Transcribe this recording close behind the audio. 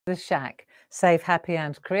The Shack. Safe, happy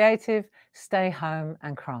and creative. Stay home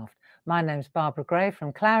and craft. My name's Barbara Gray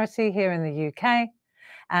from Clarity here in the UK.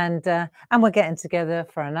 And we're getting together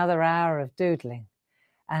for another hour of doodling.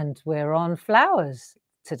 And we're on flowers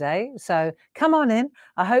today. So come on in.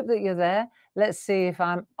 I hope that you're there. Let's see if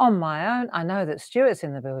I'm on my own. I know that Stuart's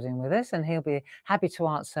in the building with us and he'll be happy to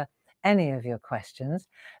answer any of your questions.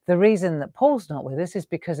 The reason that Paul's not with us is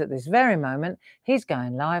because at this very moment, he's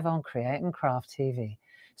going live on Create and Craft TV.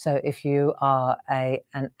 So if you are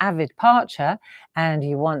an avid parcher and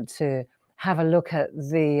you want to have a look at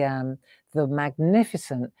the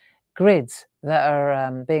magnificent grids that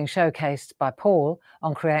are being showcased by Paul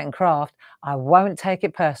on Create and Craft, I won't take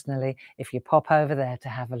it personally if you pop over there to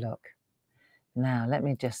have a look. Now, let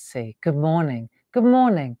me just see. Good morning. Good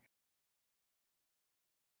morning.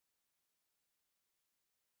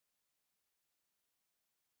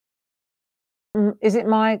 Is it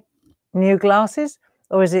my new glasses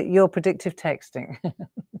or is it your predictive texting?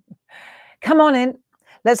 Come on in.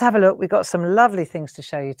 Let's have a look. We've got some lovely things to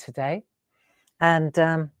show you today. And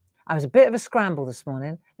I was a bit of a scramble this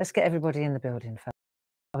morning. Let's get everybody in the building first.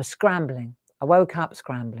 I was scrambling. I woke up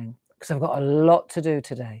scrambling because I've got a lot to do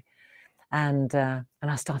today. And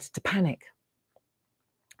I started to panic.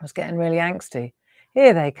 I was getting really angsty.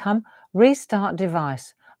 Here they come. Restart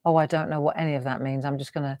device. Oh, I don't know what any of that means. I'm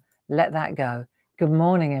just going to let that go. Good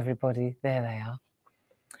morning, everybody. There they are.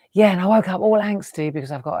 Yeah, and I woke up all angsty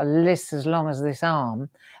because I've got a list as long as this arm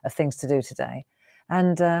of things to do today.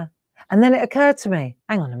 And then it occurred to me,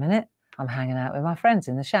 hang on a minute, I'm hanging out with my friends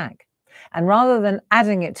in the shack. And rather than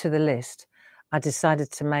adding it to the list, I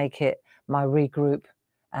decided to make it my regroup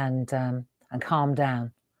and calm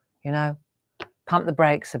down, you know, pump the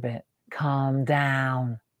brakes a bit, calm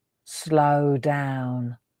down, slow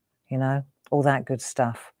down, you know, all that good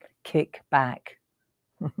stuff. Kick back.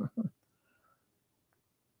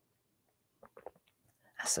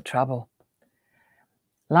 That's the trouble.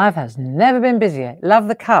 Life has never been busier. Love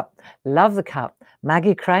the cup. Love the cup.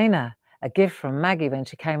 Maggie Craner, a gift from Maggie when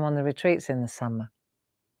she came on the retreats in the summer.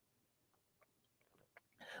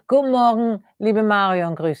 Guten Morgen, liebe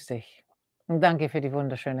Marion, grüß dich. Und danke für die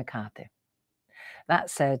wunderschöne Karte.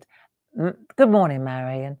 That said, good morning,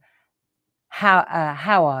 Marion. How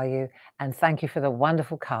are you? And thank you for the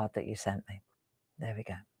wonderful card that you sent me. There we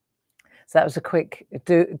go. So that was a quick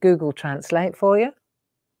Google Translate for you.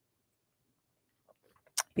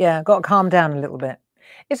 Yeah, I've got to calm down a little bit.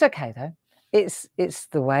 It's okay though. It's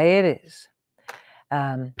the way it is.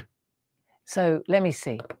 So let me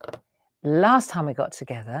see. Last time we got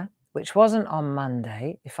together, which wasn't on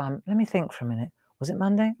Monday, let me think for a minute. Was it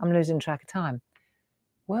Monday? I'm losing track of time.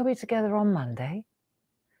 Were we together on Monday?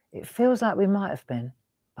 It feels like we might have been,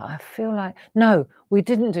 but I feel like, no, we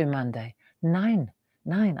didn't do Monday. Nine.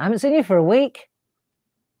 I haven't seen you for a week.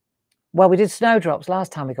 Well, we did snowdrops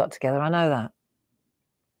last time we got together. I know that.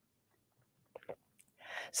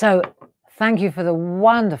 So thank you for the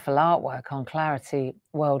wonderful artwork on Clarity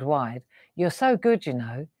Worldwide. You're so good, you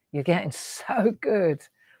know. You're getting so good.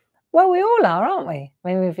 Well, we all are, aren't we? I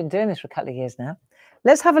mean, we've been doing this for a couple of years now.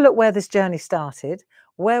 Let's have a look where this journey started,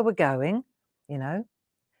 where we're going, you know,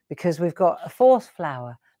 because we've got a fourth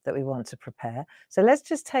flower that we want to prepare. So let's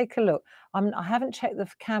just take a look. I haven't checked the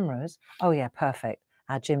cameras. Oh, yeah, perfect.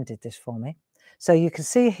 Our Jim did this for me. So you can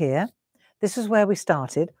see here, this is where we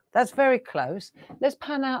started. That's very close. Let's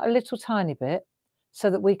pan out a little tiny bit so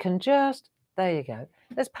that we can just, there you go.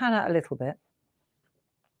 Let's pan out a little bit.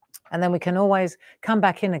 And then we can always come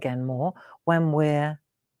back in again more when we're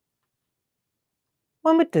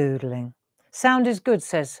doodling. Sound is good,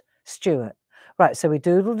 says Stuart. Right, so we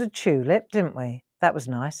doodled a tulip, didn't we? That was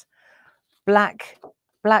nice. Black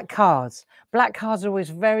cards. Black cards are always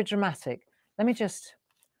very dramatic. Let me just,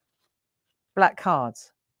 black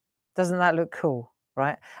cards. Doesn't that look cool,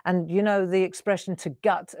 right? And you know the expression to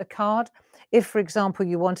gut a card? If, for example,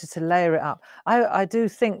 you wanted to layer it up, I do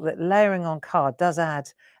think that layering on card does add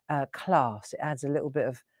class. It adds a little bit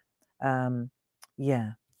of,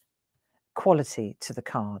 quality to the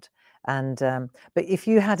card. And but if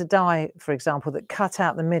you had a die, for example, that cut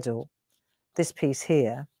out the middle, this piece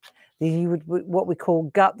here, you would what we call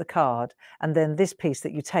gut the card, and then this piece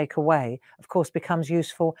that you take away, of course, becomes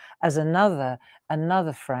useful as another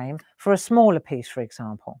frame for a smaller piece, for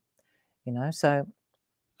example. You know, so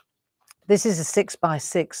this is a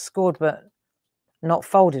 6x6 scored but not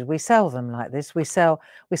folded. We sell them like this. We sell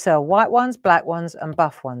white ones, black ones, and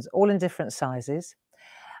buff ones, all in different sizes.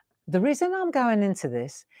 The reason I'm going into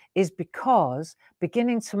this is because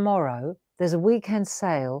beginning tomorrow, there's a weekend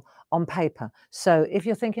sale on paper. So if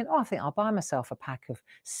you're thinking, oh, I think I'll buy myself a pack of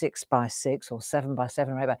 6x6 or 7x7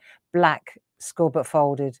 or 8 black score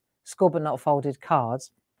but not folded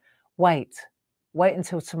cards, wait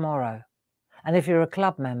until tomorrow. And if you're a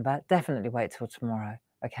club member, definitely wait till tomorrow,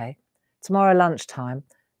 okay? Tomorrow lunchtime,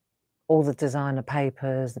 all the designer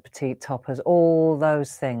papers, the petite toppers, all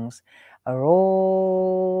those things are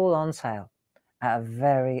all on sale at a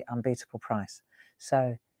very unbeatable price.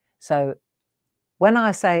 So when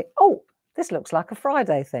I say, oh, this looks like a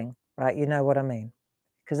Friday thing, right? You know what I mean,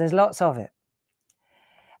 because there's lots of it.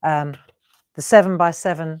 The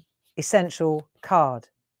 7x7 essential card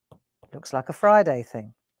looks like a Friday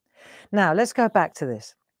thing. Now let's go back to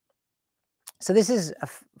this. So this is a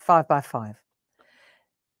 5x5.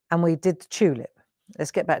 And we did the tulip.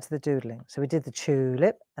 Let's get back to the doodling. So we did the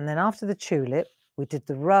tulip, and then after the tulip, we did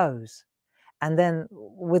the rose. And then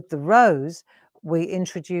with the rose, we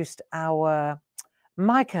introduced our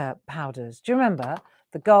mica powders. Do you remember?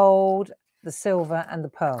 The gold, the silver, and the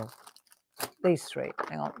pearl. These three.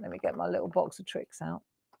 Hang on, let me get my little box of tricks out.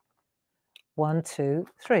 1, 2,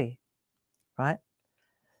 3, right?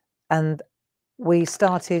 And we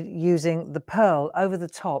started using the pearl over the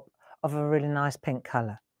top of a really nice pink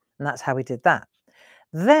colour. And that's how we did that.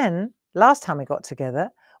 Then, last time we got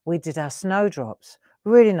together, we did our snowdrops.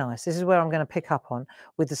 Really nice. This is where I'm going to pick up on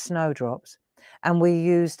with the snowdrops. And we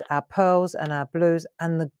used our pearls and our blues,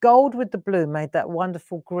 and the gold with the blue made that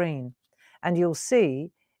wonderful green. And you'll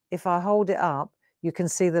see, if I hold it up, you can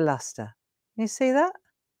see the luster. You see that?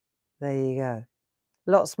 There you go.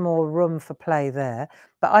 Lots more room for play there.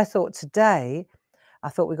 But I thought today,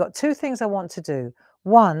 we've got two things I want to do.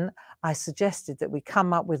 One, I suggested that we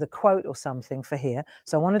come up with a quote or something for here.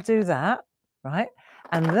 So I want to do that, right?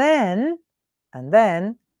 And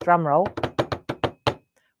then, drum roll.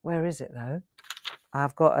 Where is it though?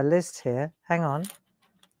 I've got a list here. Hang on.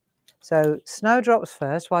 So snowdrops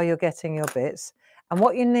first while you're getting your bits. And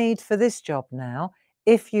what you need for this job now,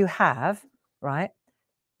 if you have, right,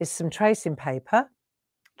 is some tracing paper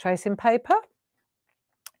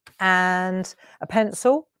and a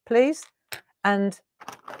pencil, please, and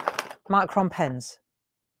micron pens.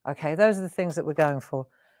 Okay, those are the things that we're going for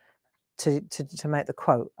to make the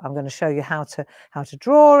quote. I'm going to show you how to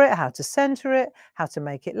draw it, how to center it, how to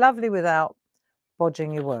make it lovely without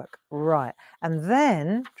bodging your work. Right, and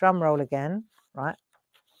then drum roll again. Right,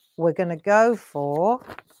 we're going to go for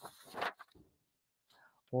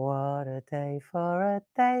what a day for a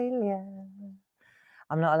dahlia.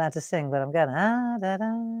 I'm not allowed to sing, but I'm going da, da,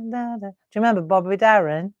 da, da. Do you remember Bobby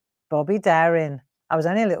Darin? Bobby Darin. I was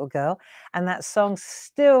only a little girl, and that song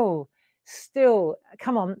still,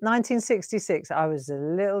 come on, 1966. I was a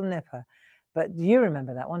little nipper, but you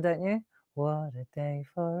remember that one, don't you? What a day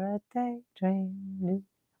for a daydream.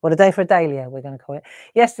 What a day for a dahlia, we're going to call it.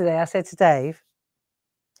 Yesterday, I said to Dave,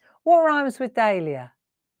 what rhymes with dahlia?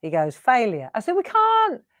 He goes, failure. I said, we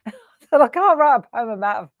can't. I said, I can't write a poem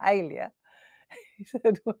about failure. He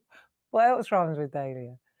said, what else rhymes with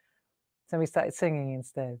dahlia? So we started singing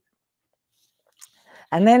instead.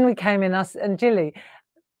 And then we came in, us and Jilly.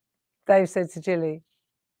 Dave said to Jilly,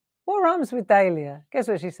 what rhymes with dahlia? Guess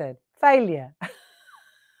what she said? Failure.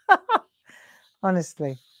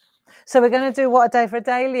 Honestly. So we're going to do what a day for a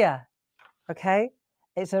dahlia. Okay?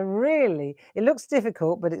 It looks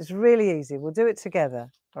difficult, but it's really easy. We'll do it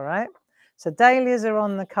together. All right? So dahlias are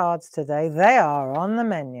on the cards today. They are on the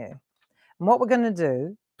menu. And what we're going to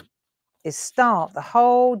do is start the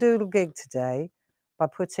whole doodle gig today by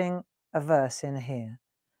putting a verse in here.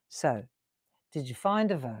 So, did you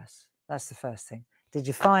find a verse? That's the first thing. Did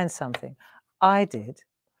you find something? I did.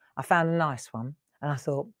 I found a nice one, and I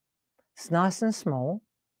thought, it's nice and small.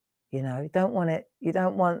 You know, you don't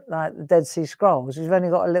want like the Dead Sea Scrolls. You've only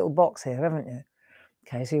got a little box here, haven't you?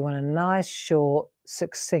 Okay, so you want a nice, short,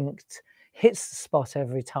 succinct, hits the spot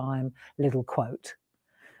every time, little quote.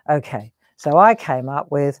 Okay, so I came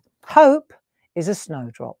up with, hope is a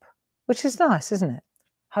snowdrop, which is nice, isn't it?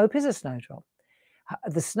 Hope is a snowdrop.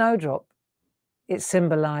 The snowdrop, it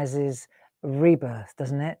symbolizes rebirth,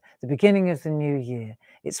 doesn't it? The beginning of the new year.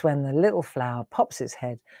 It's when the little flower pops its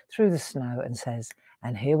head through the snow and says,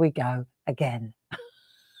 and here we go again.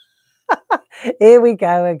 Here we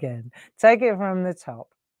go again. Take it from the top.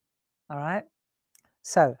 All right?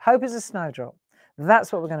 So, hope is a snowdrop.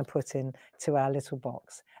 That's what we're going to put in to our little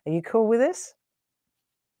box. Are you cool with this?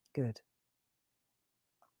 Good.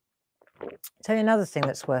 Tell you another thing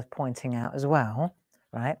that's worth pointing out as well,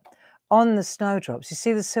 right? On the snowdrops, you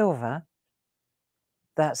see the silver?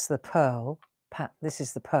 That's the pearl. This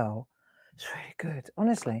is the pearl. It's really good.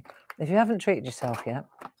 Honestly, if you haven't treated yourself yet,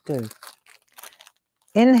 do.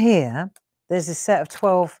 In here, there's a set of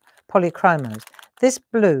 12 polychromos. This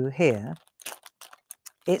blue here,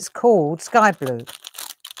 it's called sky blue.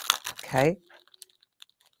 Okay.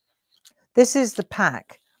 This is the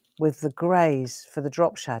pack with the greys for the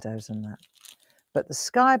drop shadows and that. But the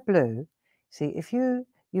sky blue, see, if you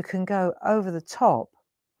can go over the top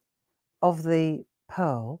of the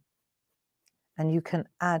pearl and you can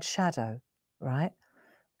add shadow, right?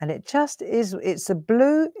 And it just is, it's a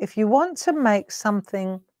blue. If you want to make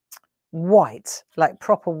something white, like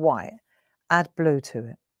proper white, add blue to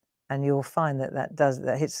it. And you'll find that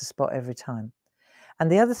that hits the spot every time.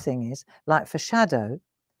 And the other thing is, like for shadow,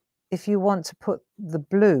 if you want to put the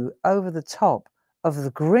blue over the top of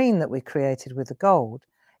the green that we created with the gold,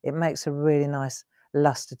 it makes a really nice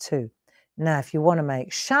luster too. Now, if you want to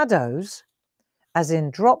make shadows, as in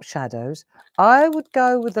drop shadows, I would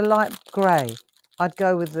go with the light grey. I'd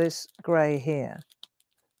go with this grey here.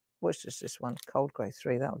 What's just this one? Cold grey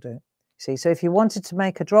 3, that'll do. See, so if you wanted to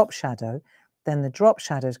make a drop shadow, then the drop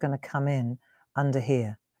shadow is going to come in under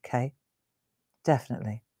here, okay?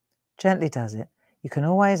 Definitely. Gently does it. You can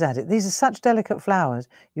always add it. These are such delicate flowers,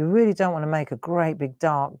 you really don't want to make a great big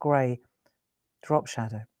dark grey drop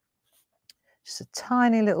shadow. Just a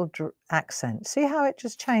tiny little accent. See how it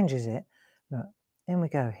just changes it? Look, in we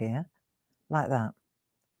go here, like that.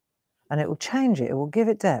 And it will change it. It will give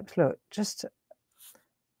it depth. Look, just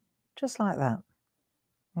like that.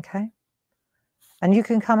 Okay? And you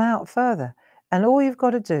can come out further. And all you've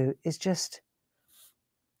got to do is just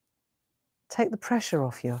take the pressure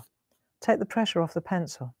off the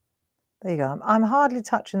pencil. There you go. I'm hardly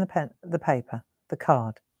touching the paper, the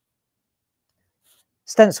card.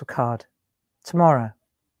 Stencil card. Tomorrow,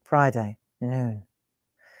 Friday, noon.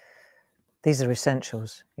 These are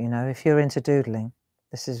essentials, you know. If you're into doodling,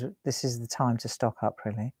 this is the time to stock up,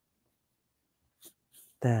 really.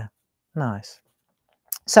 There. Nice.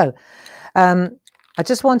 So, I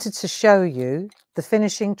just wanted to show you the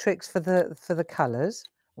finishing tricks for the colours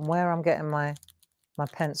and where I'm getting my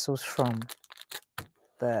pencils from.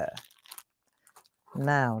 There.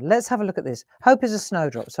 Now, let's have a look at this. Hope is a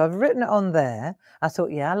snowdrop. So I've written it on there. I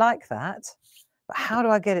thought, yeah, I like that. But how do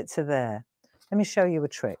I get it to there? Let me show you a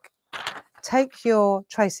trick. Take your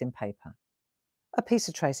tracing paper, a piece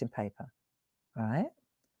of tracing paper, right?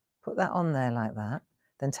 Put that on there like that.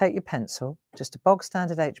 Then take your pencil, just a bog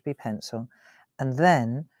standard HB pencil, and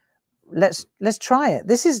then let's try it.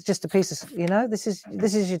 This is just a piece of, you know, this is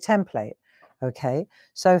your template, okay?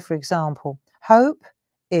 So for example, hope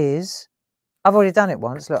is, I've already done it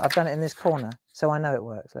once. Look, I've done it in this corner, so I know it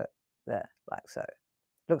works. Look, there, like so.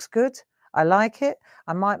 Looks good. I like it.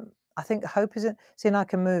 I think hope is it. See, and I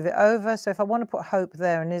can move it over. So if I want to put hope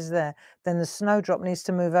there and is there, then the snowdrop needs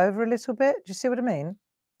to move over a little bit. Do you see what I mean?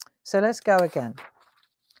 So let's go again.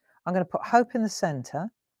 I'm going to put hope in the center.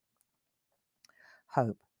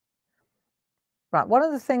 Hope. Right. One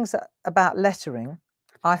of the things about lettering,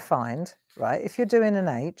 I find, right, if you're doing an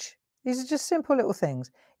H, these are just simple little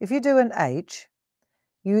things. If you do an H,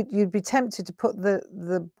 you'd be tempted to put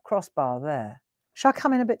the crossbar there. Shall I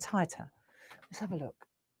come in a bit tighter? Let's have a look.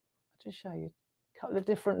 I'll just show you a couple of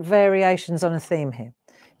different variations on a theme here.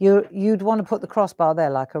 You'd want to put the crossbar there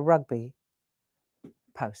like a rugby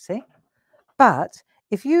post, see? But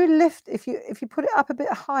if you put it up a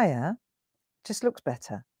bit higher, it just looks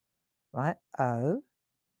better, right? O,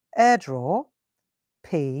 air draw,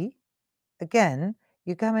 P. Again,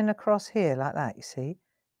 you go in across here like that, you see?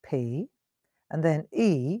 P, and then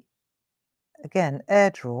E. Again, air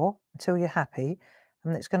draw until you're happy,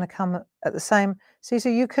 and it's going to come at the same. See, so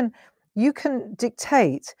you can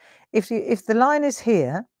dictate if the line is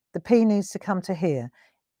here, the P needs to come to here,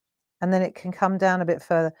 and then it can come down a bit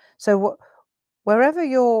further. So wherever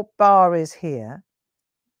your bar is here,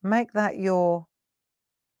 make that your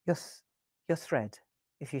thread,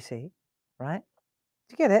 if you see, right?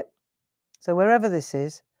 Do you get it? So wherever this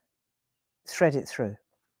is, thread it through.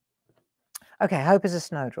 Okay, hope is a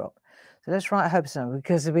snowdrop. So let's write hope is a snowdrop,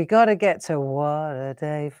 because we got to get to what a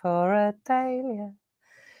day for a dahlia.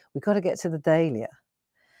 We've got to get to the dahlia.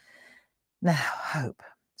 Now, hope.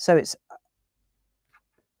 So it's,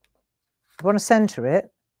 you want to center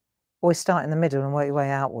it, always start in the middle and work your way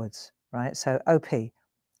outwards, right? So OP.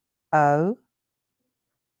 O,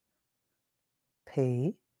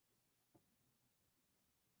 P.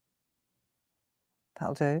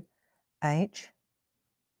 That'll do. H.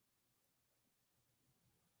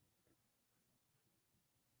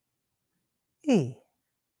 E.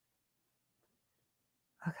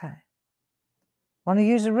 Okay. Want to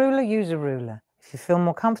use a ruler? Use a ruler. If you feel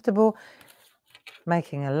more comfortable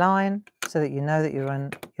making a line so that you know that you're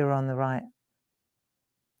on the right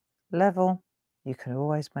level, you can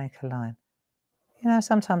always make a line. You know,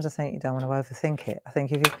 sometimes I think you don't want to overthink it. I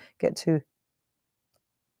think if you get too...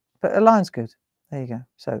 But a line's good. There you go.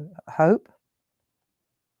 So hope.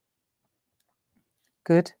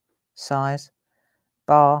 Good. Size.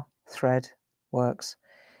 Bar. Thread. Works.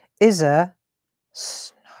 Is a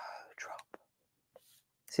snowdrop.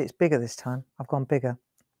 See, it's bigger this time. I've gone bigger.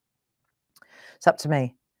 It's up to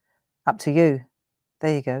me. Up to you.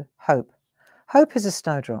 There you go. Hope. Hope is a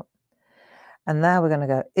snowdrop. And now we're going to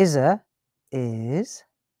go is a,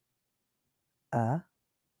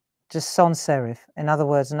 just sans serif. In other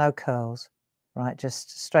words, no curls, right?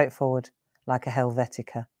 Just straightforward, like a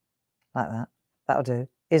Helvetica, like that. That'll do.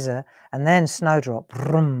 Is a, and then snowdrop,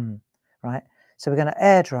 brum, right? So we're going to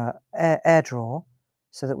air draw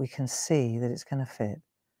so that we can see that it's going to fit.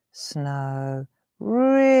 Snow,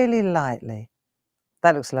 really lightly.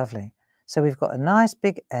 That looks lovely. So we've got a nice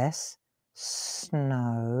big S,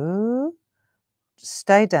 snow.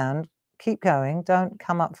 Stay down, keep going, don't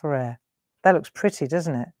come up for air. That looks pretty,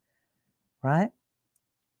 doesn't it? Right?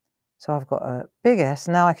 So I've got a big S.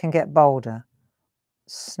 Now I can get bolder.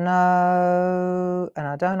 Snow, and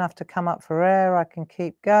I don't have to come up for air. I can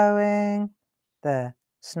keep going. There,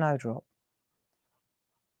 snowdrop.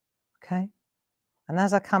 Okay? And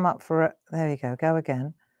as I come up for it, there you go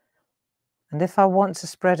again. And if I want to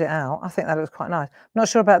spread it out, I think that looks quite nice. I'm not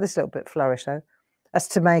sure about this little bit flourish though. That's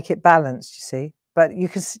to make it balanced, you see. But you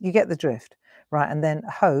get the drift. Right, and then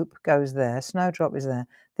hope goes there. Snowdrop is there.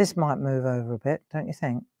 This might move over a bit, don't you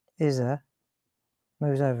think? Is a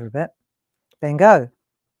moves over a bit. Bingo.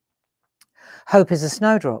 Hope is a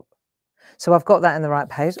snowdrop. So I've got that in the right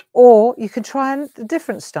place. Or you can try a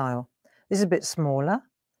different style. This is a bit smaller.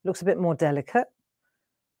 Looks a bit more delicate.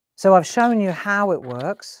 So I've shown you how it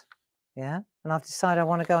works. Yeah. And I've decided I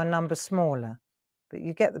want to go a number smaller. But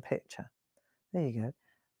you get the picture. There you go.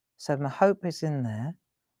 So my hope is in there.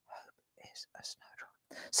 Is a snowdrop.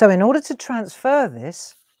 So in order to transfer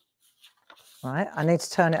this, right, I need to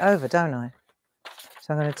turn it over, don't I?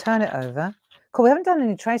 So I'm going to turn it over. Cool, we haven't done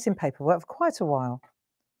any tracing paper work for quite a while.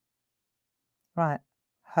 Right,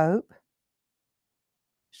 hope.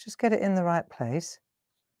 Let's just get it in the right place.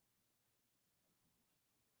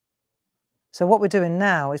 So what we're doing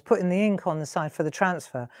now is putting the ink on the side for the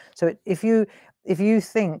transfer. So if you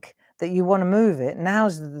think that you want to move it,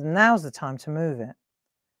 now's the time to move it.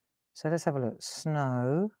 So let's have a look.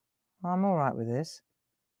 Snow. I'm all right with this.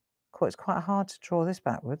 Cool, it's quite hard to draw this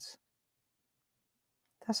backwards.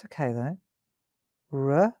 That's okay though.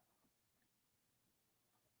 R.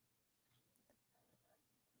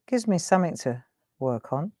 Gives me something to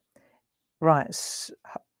work on. Right,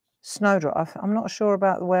 snowdrop. I'm not sure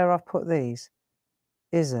about where I've put these.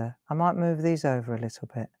 Is a. I might move these over a little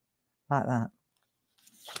bit, like that.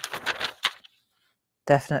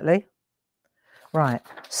 Definitely. Right,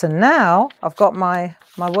 so now I've got my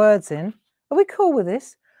words in. Are we cool with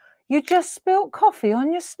this? You just spilt coffee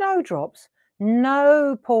on your snowdrops?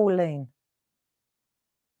 No, Pauline.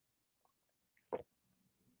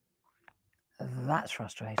 That's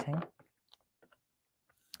frustrating.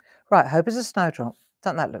 Right, hope is a snowdrop.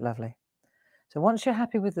 Doesn't that look lovely? So once you're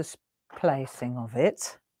happy with the placing of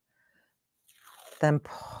it, then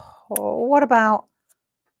what about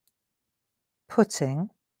putting...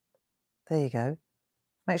 There you go.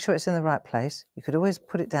 Make sure it's in the right place. You could always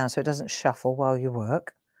put it down so it doesn't shuffle while you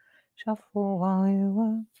work. Shuffle while you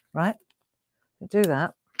work. Right? Do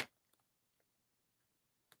that.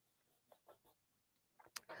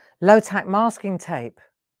 Low-tack masking tape.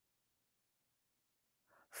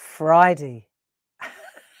 Friday.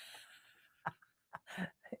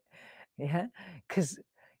 Yeah, because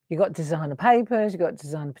you've got designer papers, you've got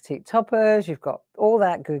designer petite toppers, you've got all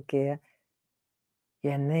that good gear.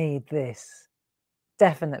 You need this.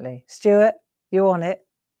 Definitely. Stuart, you on it?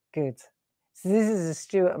 Good. So this is a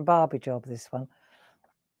Stuart and Barbie job, this one.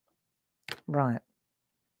 Right.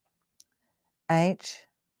 H-O-P-E.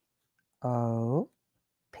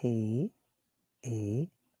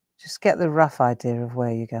 Just get the rough idea of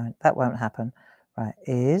where you're going. That won't happen. Right.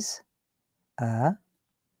 Is a.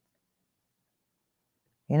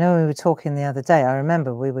 You know, we were talking the other day. I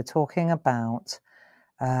remember we were talking about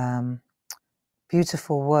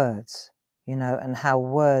beautiful words, you know, and how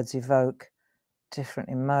words evoke different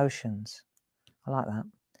emotions. I like that.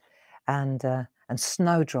 And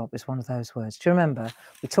snowdrop is one of those words. Do you remember?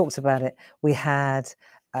 We talked about it. We had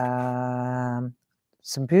some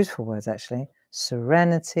beautiful words, actually.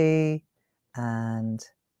 Serenity, and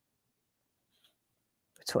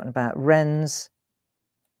we're talking about wrens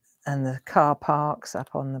and the car parks up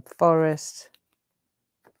on the forest.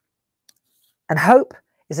 And hope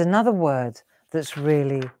is another word that's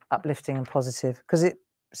really uplifting and positive because it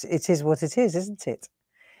it is what it is, isn't it?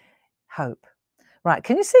 Hope. Right,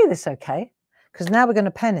 can you see this okay? Because now we're going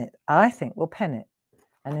to pen it. I think we'll pen it.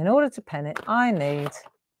 And in order to pen it, I need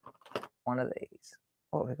one of these.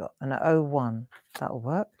 What have we got? An 01. That'll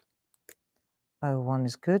work. 01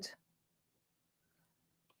 is good.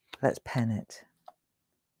 Let's pen it.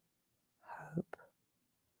 Hope.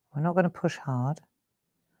 We're not going to push hard.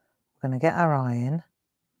 We're going to get our eye in.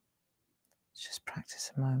 Let's just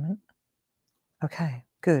practice a moment. Okay,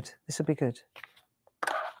 good. This will be good.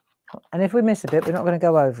 And if we miss a bit, we're not going to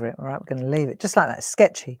go over it. All right, we're going to leave it just like that.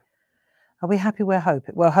 Sketchy. Are we happy where hope?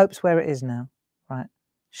 Well, hope's where it is now. Right.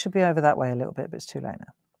 Should be over that way a little bit, but it's too late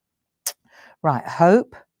now. Right,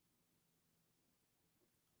 hope.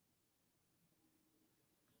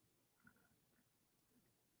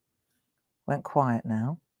 Went quiet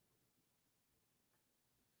now.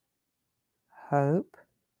 Hope.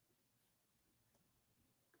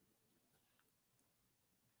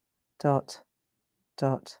 Dot,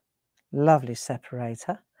 dot. Lovely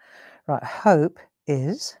separator. Right, hope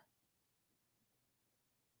is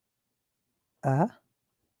a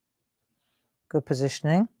good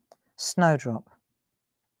positioning. Snowdrop.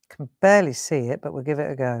 Can barely see it, but we'll give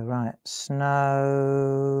it a go. Right,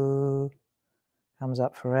 snow comes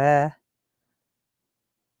up for air.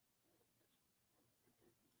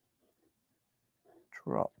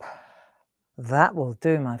 Drop. That will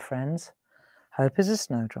do, my friends. Hope is a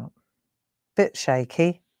snowdrop. Bit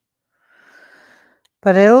shaky,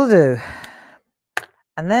 but it'll do.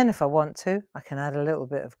 And then if I want to, I can add a little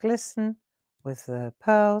bit of glisten with the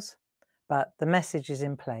pearls, but the message is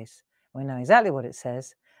in place. We know exactly what it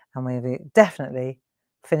says, and we've definitely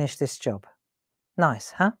finished this job.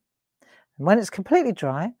 Nice, huh? And when it's completely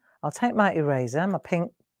dry, I'll take my eraser, my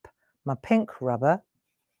pink rubber.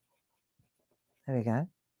 There we go.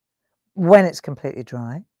 When it's completely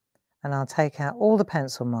dry, and I'll take out all the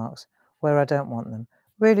pencil marks where I don't want them,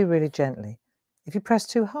 really, really gently. If you press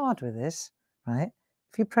too hard with this, right?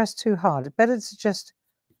 If you press too hard, it's better to just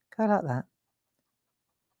go like that.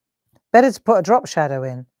 Better to put a drop shadow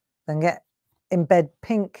in than embed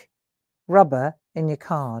pink rubber in your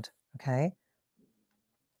card, okay?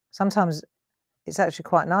 Sometimes it's actually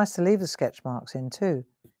quite nice to leave the sketch marks in too.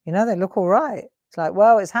 You know, they look all right. It's like,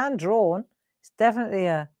 well, it's hand drawn. It's definitely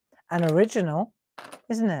an original,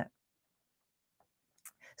 isn't it?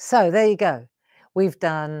 So there you go. We've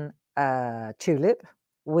done a tulip,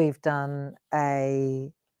 we've done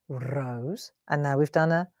a rose, and now we've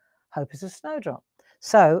done a hope is a snowdrop.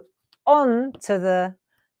 So on to the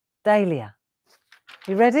dahlia.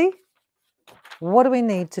 You ready? What do we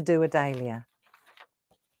need to do a dahlia?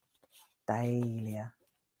 Dahlia.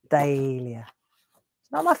 Dahlia.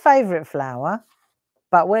 It's not my favourite flower,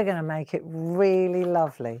 but we're going to make it really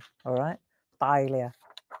lovely. All right? Dahlia.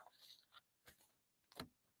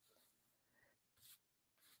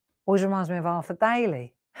 Always reminds me of Arthur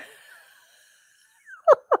Daly.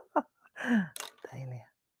 Dahlia.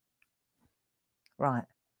 Right.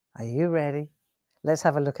 Are you ready? Let's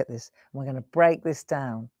have a look at this. We're going to break this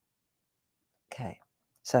down. Okay.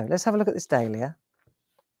 So let's have a look at this dahlia.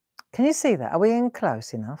 Can you see that? Are we in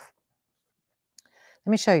close enough?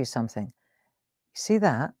 Let me show you something. You see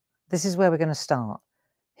that? This is where we're going to start.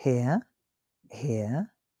 Here,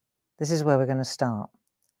 here. This is where we're going to start.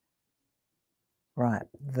 Right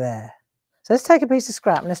there. So let's take a piece of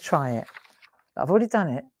scrap and let's try it. I've already done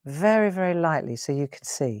it very, very lightly so you can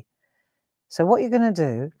see. So what you're going to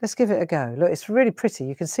do, let's give it a go. Look, it's really pretty.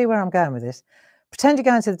 You can see where I'm going with this. Pretend you're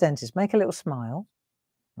going to the dentist. Make a little smile,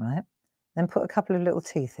 right? Then put a couple of little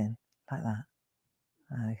teeth in, like that.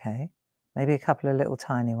 Okay. Maybe a couple of little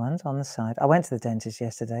tiny ones on the side. I went to the dentist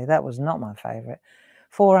yesterday. That was not my favourite.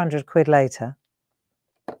 400 quid later.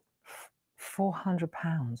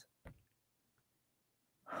 £400.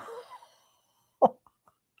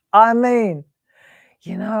 I mean,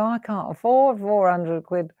 you know, I can't afford 400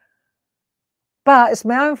 quid. But it's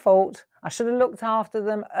my own fault. I should have looked after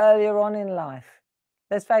them earlier on in life.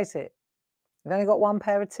 Let's face it. We've only got one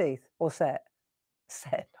pair of teeth, or set.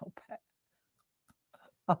 Set, not pair.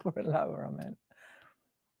 Upper and lower, I meant.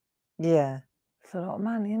 Yeah, it's a lot of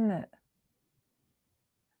money, isn't it?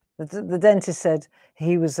 The dentist said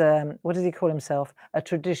he was, what did he call himself? A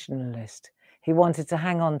traditionalist. He wanted to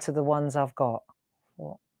hang on to the ones I've got.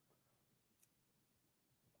 What?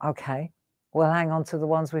 Okay, we'll hang on to the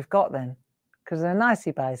ones we've got then, because they're nicey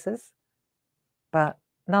bases. But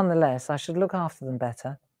nonetheless, I should look after them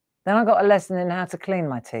better. Then I got a lesson in how to clean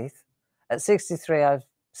my teeth. At 63, I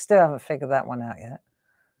still haven't figured that one out yet.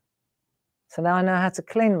 So now I know how to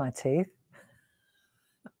clean my teeth.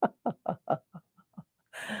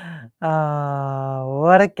 Oh,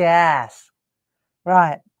 what a gas.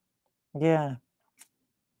 Right. Yeah.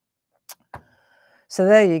 So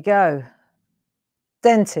there you go.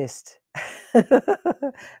 Dentist.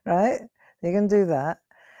 Right? You're going to do that.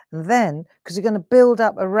 And then, because you're going to build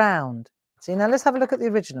up around. See, now let's have a look at the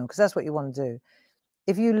original, because that's what you want to do.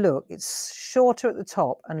 If you look, it's shorter at the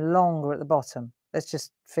top and longer at the bottom. Let's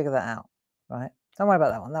just figure that out, right? Don't worry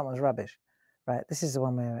about that one. That one's rubbish. Right, this is the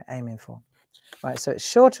one we're aiming for. Right, so it's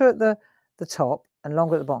shorter at the top and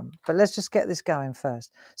longer at the bottom. But let's just get this going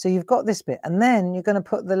first. So you've got this bit, and then you're going to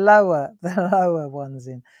put the lower ones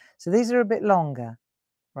in. So these are a bit longer,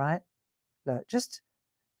 right? Look, just,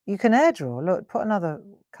 you can air draw. Look, put another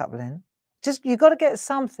couple in. Just, you've got to get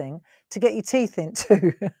something to get your teeth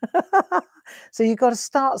into. So you've got to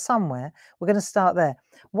start somewhere. We're going to start there.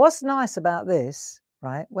 What's nice about this,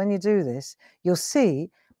 right, when you do this, you'll see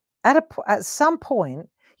at some point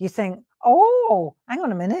you think, oh, hang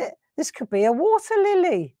on a minute, this could be a water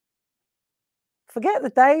lily. Forget the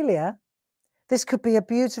dahlia. This could be a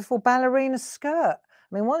beautiful ballerina skirt.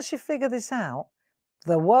 I mean, once you figure this out,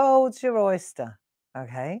 the world's your oyster,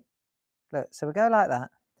 okay? Look, so we go like that.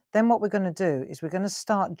 Then what we're going to do is we're going to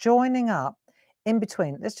start joining up in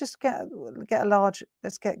between. Let's just get a large,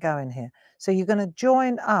 let's get going here. So you're going to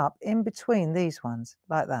join up in between these ones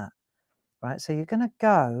like that, right? So you're going to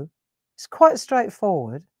go, it's quite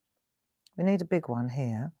straightforward. We need a big one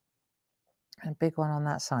here and a big one on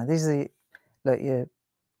that side. These are the, look, your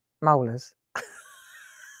molars.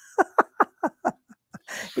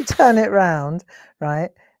 You turn it round, right?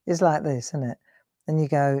 It's like this, isn't it? And you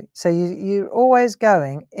go, so you're always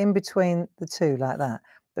going in between the two like that.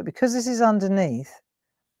 But because this is underneath,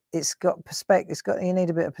 it's got perspective. You need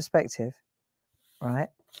a bit of perspective, right?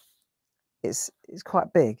 It's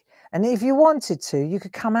quite big. And if you wanted to, you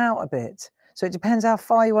could come out a bit. So it depends how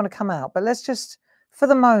far you want to come out. But let's just, for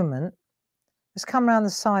the moment, let's come around the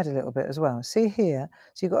side a little bit as well. See here?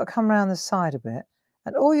 So you've got to come around the side a bit.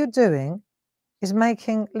 And all you're doing is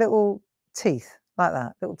making little teeth like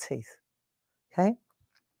that, little teeth. Okay?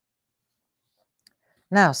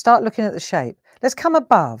 Now start looking at the shape. Let's come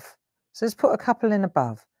above. So let's put a couple in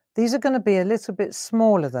above. These are going to be a little bit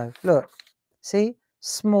smaller though. Look, see?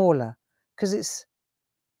 Smaller. Because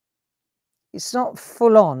it's not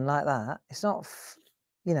full on like that. It's not,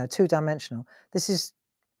 you know, two-dimensional. This is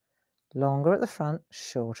longer at the front,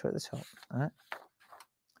 shorter at the top. All right?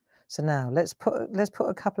 So now let's put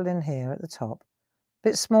a couple in here at the top. A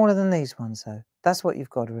bit smaller than these ones though. That's what you've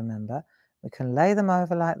got to remember. We can lay them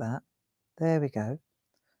over like that. There we go. A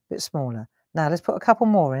bit smaller. Now let's put a couple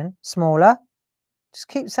more in. Smaller. Just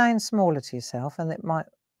keep saying smaller to yourself, and it might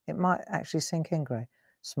actually sink in, Gray.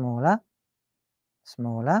 Smaller.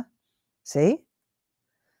 Smaller. See?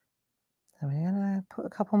 So we're going to put a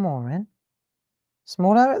couple more in.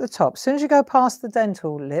 Smaller at the top. As soon as you go past the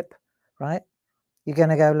dental lip, right, you're going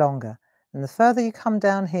to go longer. And the further you come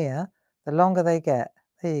down here, the longer they get.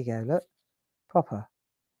 There you go, look. Proper.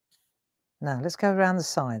 Now, let's go around the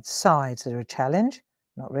sides. Sides are a challenge.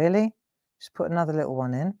 Not really. Just put another little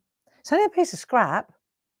one in. It's only a piece of scrap.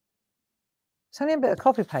 It's only a bit of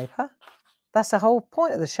copy paper. That's the whole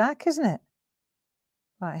point of the shack, isn't it?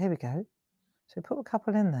 Right, here we go. So put a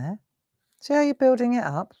couple in there. See how you're building it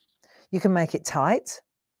up? You can make it tight,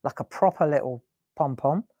 like a proper little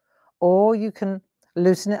pom-pom, or you can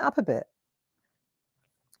loosen it up a bit.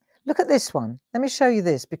 Look at this one. Let me show you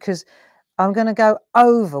this, because I'm going to go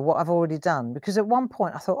over what I've already done, because at one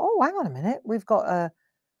point I thought, oh, hang on a minute,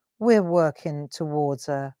 we're working towards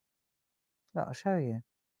a, look, I'll show you.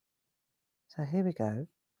 So here we go.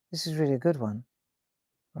 This is really a good one,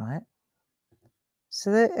 right?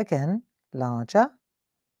 So there, again, larger.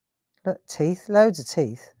 Look, teeth, loads of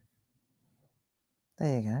teeth.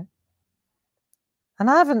 There you go. And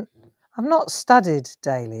I've not studied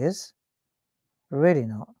dahlias, really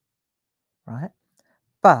not, right?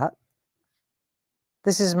 But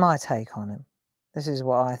this is my take on them. This is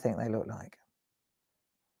what I think they look like.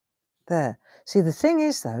 There. See, the thing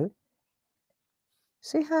is though,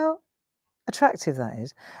 see how attractive that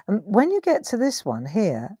is? And when you get to this one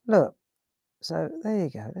here, look, so there you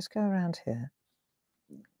go. Let's go around here.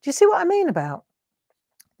 Do you see what I mean about?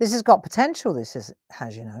 This has got potential, this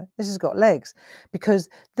has, you know. This has got legs. Because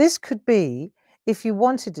this could be, if you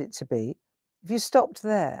wanted it to be, if you stopped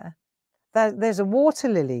there, there's a water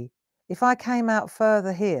lily. If I came out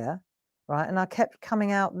further here, right, and I kept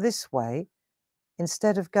coming out this way,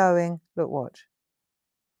 instead of going, look, watch.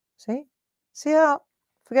 See? See how,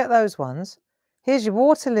 forget those ones. Here's your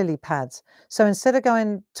water lily pads. So instead of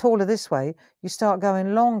going taller this way, you start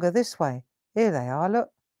going longer this way. Here they are, look.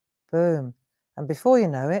 Boom. And before you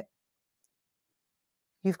know it,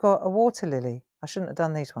 you've got a water lily. I shouldn't have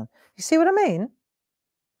done these ones. You see what I mean?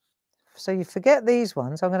 So you forget these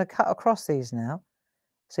ones. I'm going to cut across these now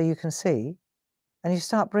so you can see. And you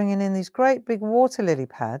start bringing in these great big water lily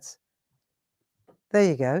pads. There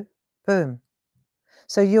you go. Boom.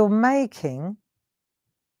 So you're making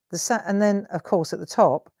the and then of course at the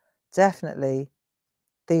top, definitely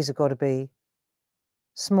these have got to be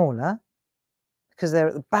smaller because they're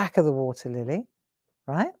at the back of the water lily,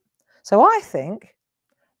 right? So I think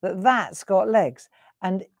that that's got legs,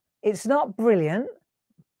 and it's not brilliant,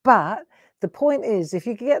 but the point is if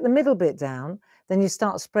you can get the middle bit down, then you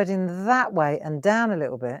start spreading that way and down a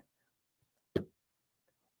little bit.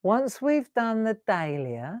 Once we've done the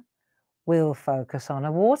dahlia, we'll focus on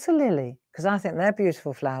a water lily because I think they're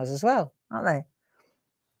beautiful flowers as well, aren't they?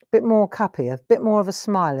 A bit more cuppy, a bit more of a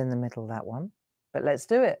smile in the middle, that one. But let's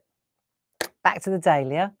do it. Back to the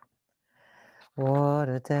dahlia. What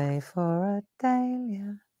a day for a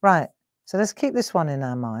dahlia. Right, so let's keep this one in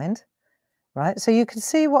our mind, right? So you can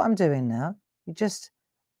see what I'm doing now. You just,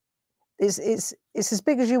 it's as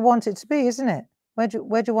big as you want it to be, isn't it? Where do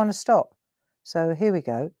you want to stop? So here we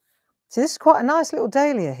go. So this is quite a nice little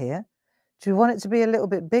dahlia here. Do you want it to be a little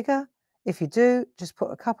bit bigger? If you do, just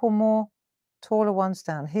put a couple more taller ones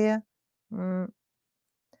down here. Do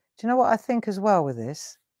you know what I think as well with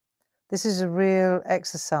this? This is a real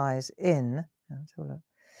exercise in,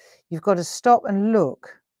 you've got to stop and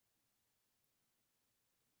look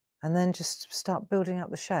and then just start building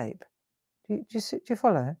up the shape. Do you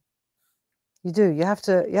follow? You do. You have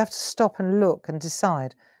to stop and look and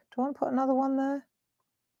decide. Do I want to put another one there?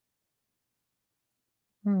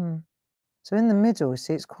 So in the middle, you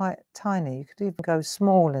see, it's quite tiny. You could even go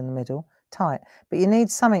small in the middle, tight. But you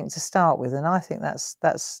need something to start with, and I think that's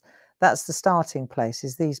the starting place,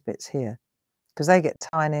 is these bits here. Because they get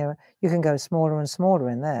tinier. You can go smaller and smaller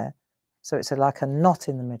in there. So it's like a knot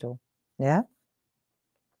in the middle. Yeah?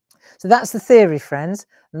 So that's the theory, friends.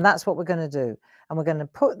 And that's what we're going to do. And we're going to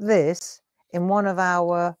put this in one of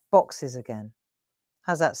our boxes again.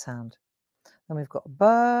 How's that sound? And we've got a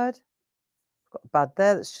bird. We've got a bud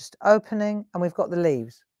there that's just opening. And we've got the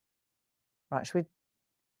leaves. Right,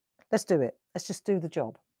 let's do it. Let's just do the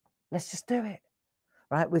job. Let's just do it.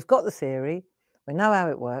 Right, we've got the theory. We know how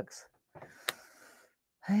it works.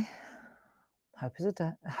 Hey, hope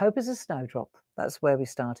is a snowdrop. That's where we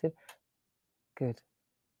started. Good.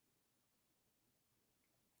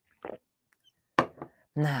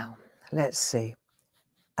 Now, let's see.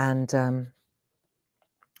 And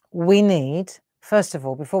we need, first of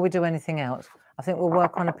all, before we do anything else, I think we'll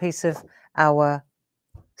work on a piece of our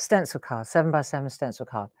stencil card, 7x7 stencil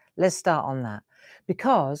card. Let's start on that.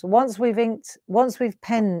 Because once we've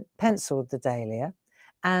penciled the dahlia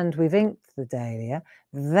and we've inked the dahlia,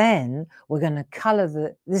 then we're going to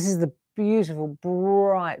colour this is the beautiful,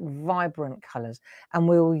 bright, vibrant colours. And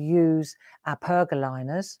we'll use our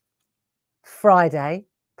pergoliners, Friday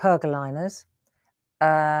pergoliners,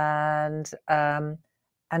 and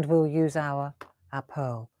we'll use our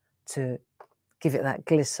pearl to give it that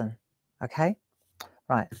glisten. Okay,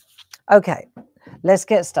 right. Okay, let's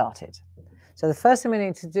get started. So the first thing we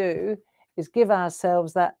need to do is give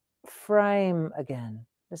ourselves that frame again.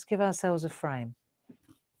 Let's give ourselves a frame.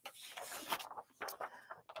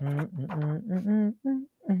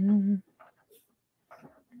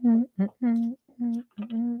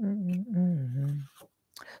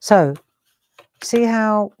 So see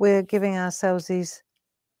how we're giving ourselves these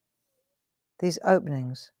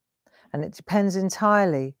openings, and it depends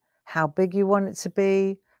entirely how big you want it to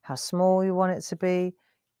be, how small you want it to be,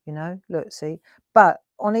 you know, look, see. But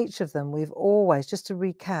on each of them, we've always, just to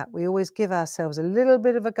recap, we always give ourselves a little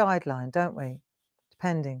bit of a guideline, don't we?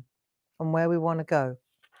 Depending on where we want to go.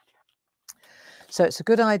 So it's a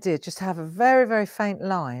good idea just to have a very, very faint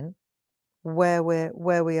line where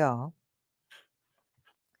we are.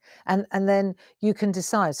 And then you can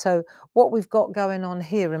decide. So what we've got going on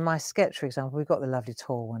here in my sketch, for example, we've got the lovely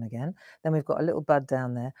tall one again. Then we've got a little bud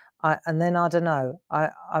down there. And then I don't know.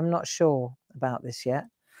 I'm not sure about this yet.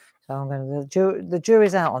 So I'm going to, the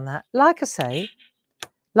jury's out on that. Like I say,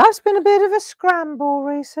 life's been a bit of a scramble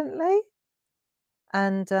recently.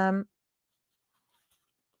 And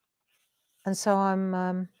so I'm,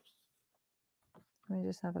 let me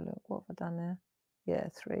just have a look. What have I done there? Yeah,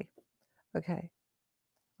 3. Okay.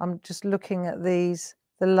 I'm just looking at the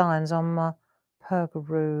lines on my pergo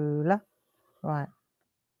ruler. Right,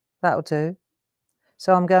 that'll do.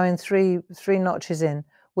 So I'm going three notches in,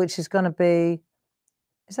 which is going to be,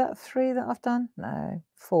 is that 3 that I've done? No,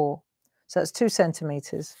 4. So that's 2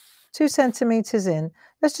 centimetres. 2 centimetres in.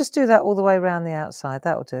 Let's just do that all the way around the outside.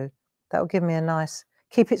 That'll do. That'll give me a nice,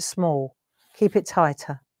 keep it small, keep it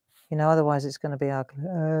tighter. You know, otherwise it's going to be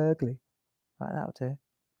ugly. Right, that'll do.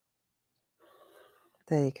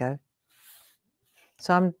 There you go.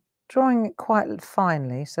 So I'm drawing it quite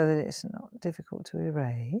finely so that it's not difficult to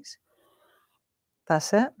erase.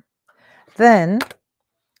 That's it. Then,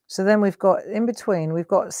 so then we've got in between, we've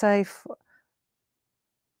got, say,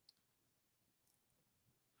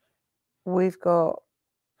 we've got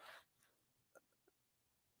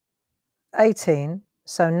 18.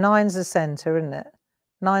 So 9's the centre, isn't it?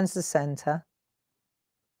 9's the centre.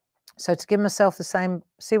 So to give myself the same,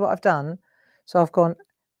 see what I've done? So I've gone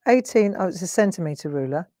 18, oh, it's a centimetre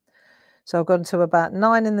ruler. So I've gone to about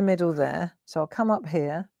 9 in the middle there. So I'll come up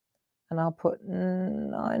here and I'll put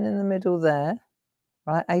 9 in the middle there,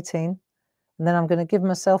 right, 18. And then I'm going to give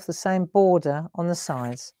myself the same border on the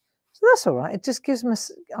sides. So that's all right. It just gives me,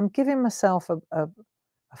 I'm giving myself a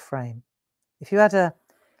frame. If you had a,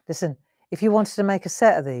 listen, if you wanted to make a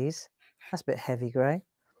set of these, that's a bit heavy grey.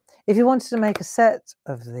 If you wanted to make a set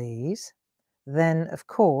of these, then of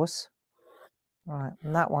course, right,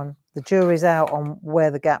 and that one, the jury's out on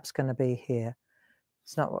where the gap's going to be here.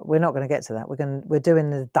 It's not, we're not going to get to that. We're doing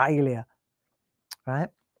the dahlia, right?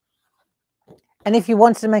 And if you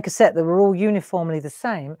wanted to make a set that were all uniformly the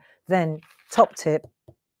same, then top tip,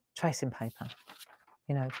 tracing paper.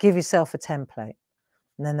 You know, give yourself a template,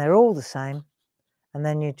 and then they're all the same. And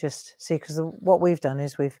then you just see, because what we've done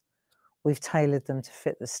is we've tailored them to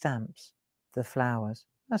fit the stamps, the flowers.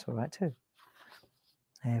 That's all right too.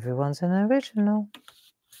 Everyone's an original.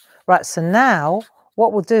 Right, so now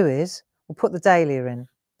what we'll do is we'll put the dahlia in.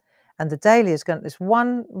 And the dahlia is going to, this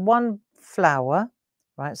one flower,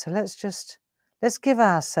 right? So let's give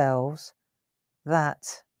ourselves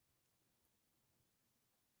that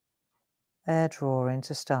air drawing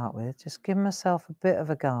to start with. Just give myself a bit of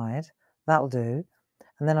a guide. That'll do.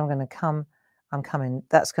 And then I'm going to come, I'm coming,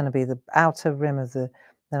 that's going to be the outer rim of the,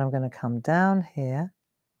 then I'm going to come down here.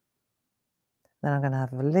 Then I'm going to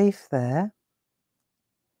have a leaf there,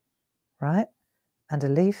 right? And a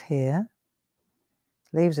leaf here.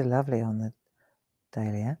 Leaves are lovely on the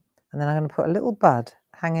dahlia. And then I'm going to put a little bud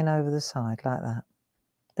hanging over the side like that.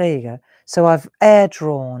 There you go. So I've air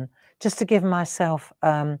drawn just to give myself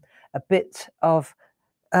a bit of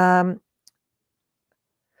a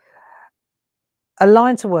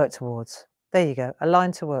line to work towards. There you go, a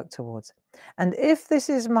line to work towards. And if this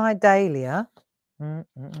is my dahlia,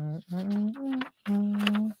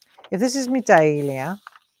 if this is my dahlia,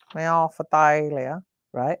 my half a dahlia,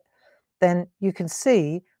 right, then you can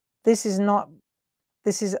see this is not,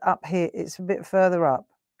 this is up here, it's a bit further up.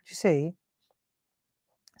 Do you see?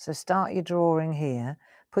 So start your drawing here,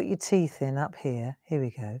 put your teeth in up here. Here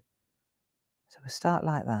we go. So we'll start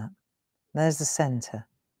like that. There's the centre.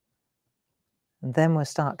 And then we'll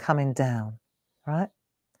start coming down, right?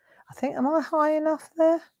 I think, am I high enough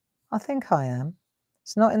there? I think I am.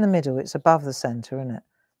 It's not in the middle, it's above the centre, isn't it?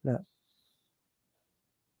 Look.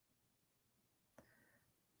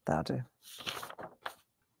 That'll do.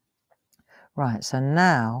 Right, so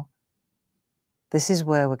now this is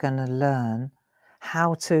where we're going to learn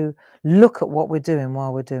how to look at what we're doing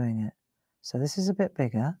while we're doing it. So this is a bit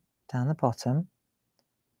bigger, down the bottom.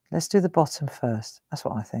 Let's do the bottom first. That's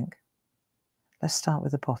what I think. Let's start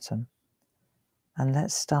with the bottom. And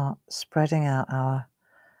let's start spreading out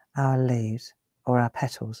our leaves, or our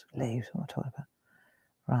petals. Leaves, what am I talking about?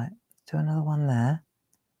 Right, do another one there,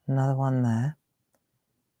 another one there.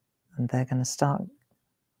 And they're going to start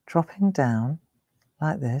dropping down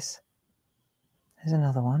like this. There's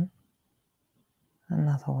another one.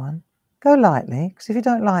 Another one. Go lightly, because if you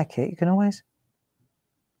don't like it, you can always...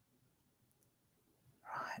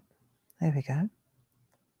 Right, there we go.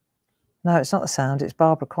 No, it's not the sound, it's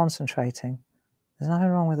Barbara concentrating. There's nothing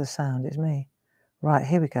wrong with the sound, it's me. Right,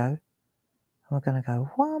 here we go. And we're going to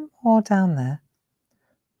go one more down there.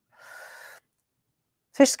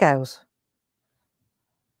 Fish scales.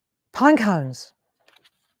 Pine cones.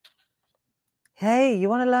 Hey, you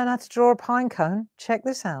want to learn how to draw a pine cone? Check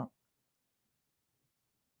this out.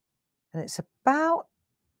 And it's about,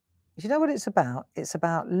 you know what it's about? It's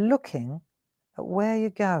about looking at where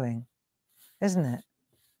you're going, isn't it?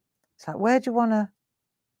 It's like, where do you want to,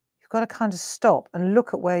 you've got to kind of stop and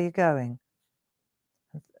look at where you're going.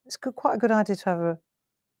 It's quite a good idea to have a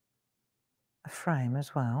frame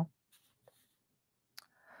as well.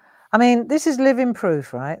 I mean, this is living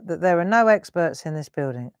proof, right, that there are no experts in this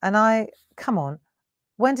building. And come on,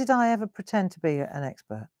 when did I ever pretend to be an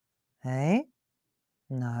expert? Hey?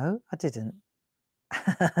 No, I didn't.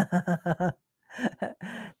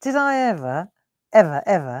 Did I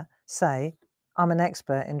ever say I'm an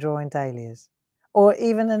expert in drawing dahlias? Or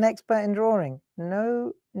even an expert in drawing?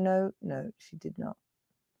 No, no, no, she did not.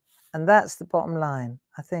 And that's the bottom line.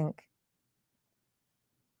 I think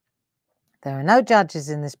There are no judges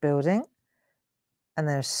in this building, and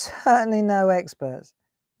there are certainly no experts.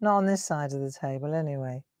 Not on this side of the table,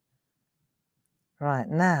 anyway. Right,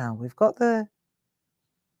 now we've got the...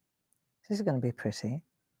 This is going to be pretty.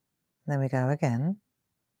 Then we go again.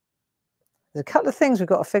 There's a couple of things we've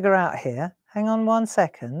got to figure out here. Hang on 1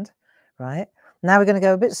 second. Right, now we're going to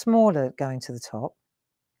go a bit smaller going to the top.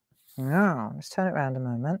 Now, let's turn it around a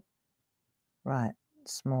moment. Right,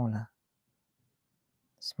 smaller.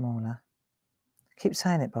 Smaller. Keep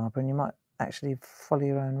saying it, Barbara, and you might actually follow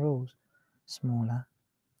your own rules. Smaller.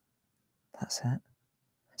 That's it.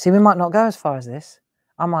 See, we might not go as far as this.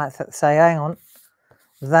 I might say, hang on,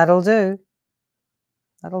 that'll do.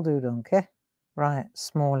 That'll do, donkey. Right,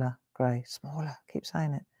 smaller, grey, smaller. Keep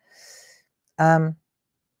saying it.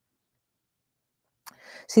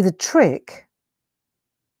 See, the trick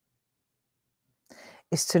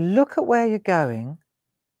is to look at where you're going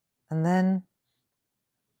and then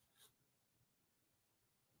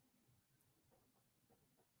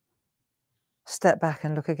step back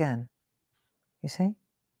and look again. You see?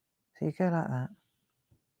 So you go like that.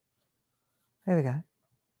 There we go.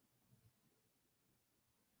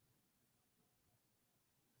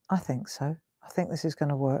 I think so. I think this is going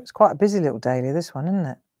to work. It's quite a busy little dahlia, this one, isn't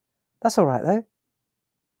it? That's all right, though.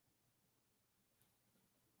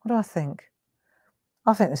 What do I think?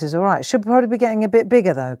 I think this is all right. It should probably be getting a bit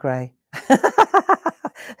bigger, though, Grey.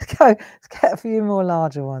 Let's get a few more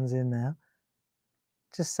larger ones in now.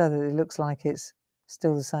 Just so that it looks like it's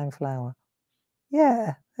still the same flower.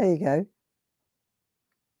 Yeah, there you go.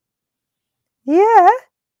 Yeah,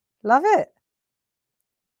 love it.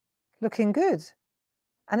 Looking good.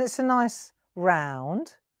 And it's a nice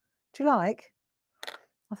round. Do you like?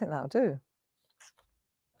 I think that'll do.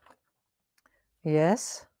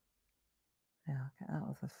 Yes. Yeah, I'll get out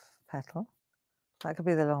of the petal. That could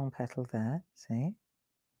be the long petal there, see?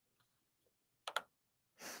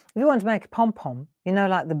 If you want to make a pom-pom, you know,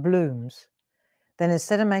 like the blooms, then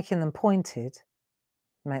instead of making them pointed,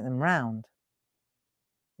 make them round.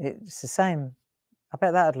 It's the same. I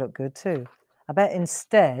bet that would look good too. I bet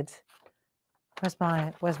instead, where's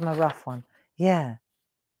my rough one? Yeah.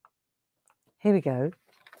 Here we go.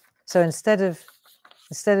 So instead of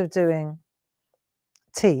doing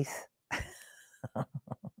teeth,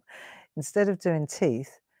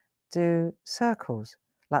 do circles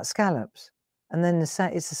like scallops, and then it's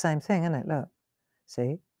the same thing, isn't it? Look,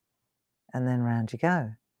 see, and then round you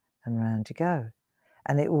go, and round you go,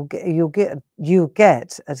 and you'll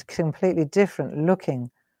get a completely different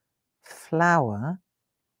looking flower.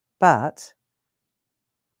 But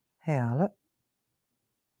here, look,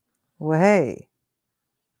 way,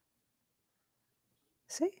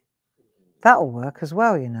 see, that'll work as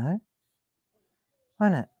well, you know,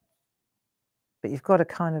 won't it? But you've got to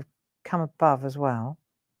kind of come above as well.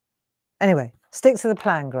 Anyway, stick to the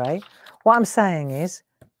plan, Grey. What I'm saying is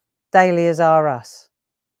dahlias are us.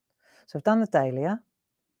 So I've done the dahlia.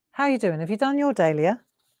 How are you doing? Have you done your dahlia?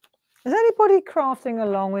 Is anybody crafting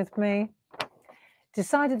along with me?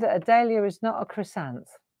 Decided that a dahlia is not a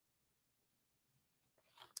chrysanth.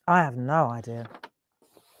 I have no idea.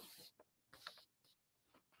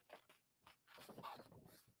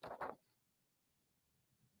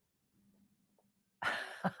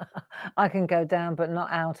 I can go down but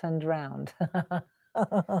not out and round.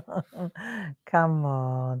 Come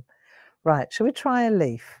on. Right, shall we try a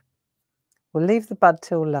leaf? We'll leave the bud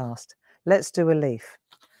till last. Let's do a leaf.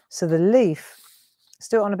 So the leaf, let's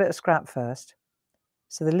do it on a bit of scrap first.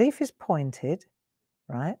 So the leaf is pointed,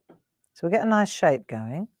 right? So we'll get a nice shape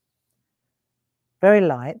going. Very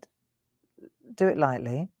light. Do it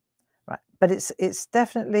lightly. Right. But it's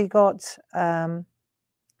definitely got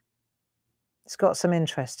it's got some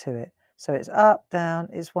interest to it. So it's up, down,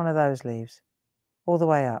 it's one of those leaves. All the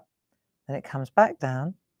way up. Then it comes back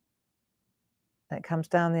down. Then it comes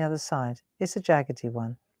down the other side. It's a jaggedy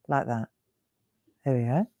one, like that. There we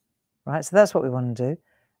go. Right, so that's what we want to do.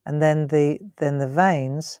 And then the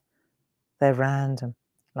veins, they're random,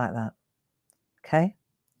 like that. Okay?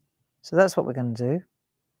 So that's what we're going to do.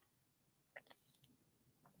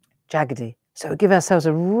 Jaggedy. So we give ourselves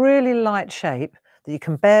a really light shape that you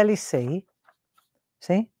can barely see.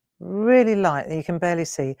 See? Really light that you can barely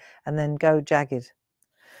see, and then go jagged.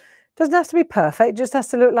 Doesn't have to be perfect, it just has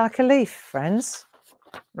to look like a leaf, friends.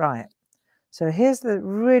 Right. So here's the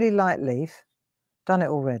really light leaf. Done it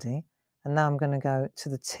already. And now I'm going to go to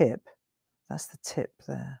the tip. That's the tip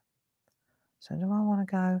there. So do I want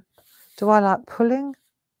to go? Do I like pulling?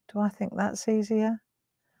 Do I think that's easier?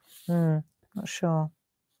 Not sure.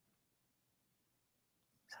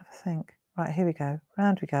 Let's have a think. Right, here we go.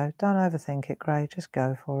 Round we go. Don't overthink it, Grey. Just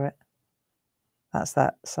go for it. That's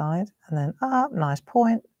that side. And then up, nice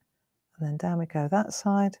point. And then down we go that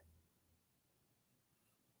side.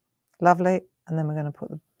 Lovely. And then we're going to put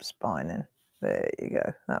the spine in. There you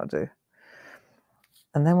go. That'll do.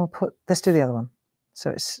 And then we'll put, let's do the other one. So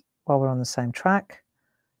it's while we're on the same track.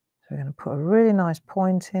 So we're going to put a really nice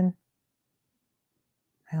point in.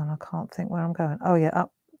 Hang on, I can't think where I'm going. Oh yeah,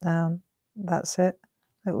 up, down. That's it.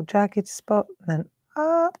 Little jagged spot. And then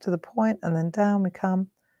up to the point, and then down we come.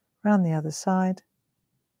 Around the other side.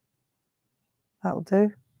 That'll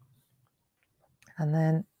do. And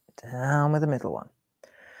then down with the middle one.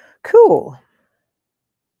 Cool.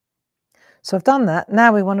 So I've done that.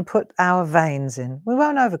 Now we want to put our veins in. We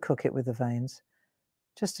won't overcook it with the veins.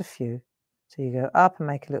 Just a few. So you go up and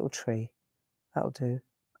make a little tree. That'll do.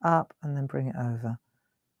 Up and then bring it over.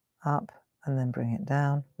 Up and then bring it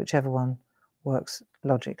down. Whichever one works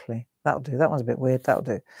logically. That'll do. That one's a bit weird. That'll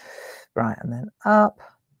do. Right, and then up.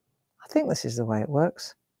 I think this is the way it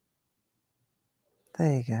works.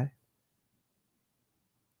 There you go.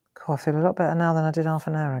 Cool, I feel a lot better now than I did half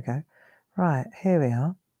an hour ago. Right, here we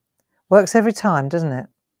are. Works every time, doesn't it?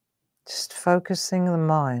 Just focusing the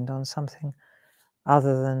mind on something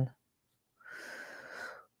other than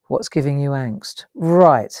what's giving you angst.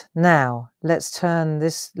 Right, now let's turn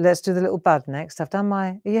this, let's do the little bud next. I've done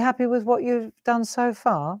my, are you happy with what you've done so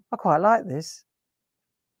far? I quite like this.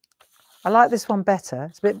 I like this one better.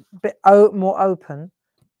 It's a bit more open,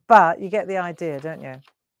 but you get the idea, don't you?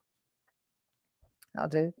 That'll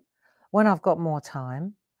do. When I've got more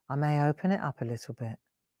time, I may open it up a little bit.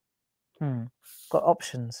 Got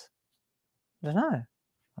options. I don't know.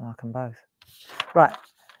 I like them both. Right.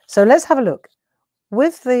 So let's have a look.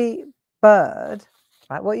 With the bird,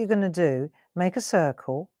 right, what you're going to do, make a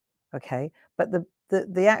circle, okay, but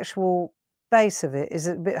the actual base of it is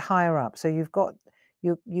a bit higher up. So you've got,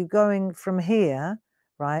 you're going from here,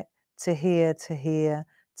 right, to here, to here,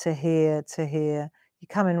 to here, to here. You're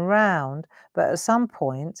coming round, but at some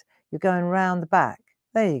point, you're going round the back.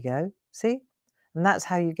 There you go. See? And that's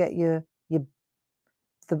how you get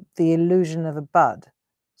the illusion of a bud.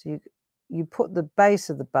 So you put the base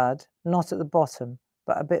of the bud not at the bottom,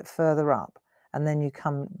 but a bit further up, and then you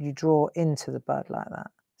draw into the bud like that.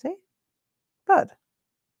 See? Bud.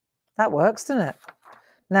 That works, doesn't it?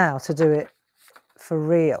 Now to do it for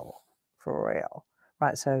real,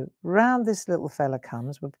 Right, so round this little fella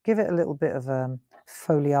comes. We'll give it a little bit of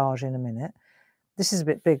foliage in a minute. This is a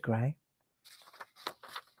bit big, Gray.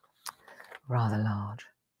 Rather large.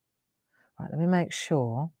 Right, let me make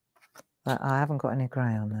sure that I haven't got any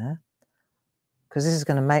grey on there, because this is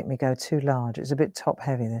going to make me go too large. It's a bit top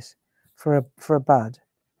heavy, this, for a bud.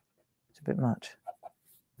 It's a bit much.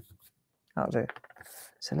 That'll do.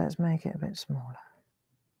 So let's make it a bit smaller,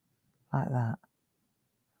 like that.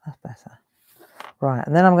 That's better. Right,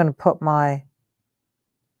 and then I'm going to put my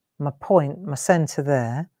point, my centre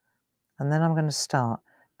there, and then I'm going to start.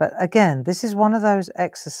 But again, this is one of those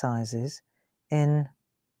exercises in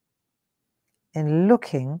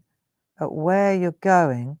looking at where you're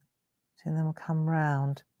going, and then we'll come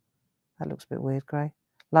round. That looks a bit weird, Gray.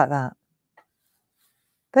 Like that.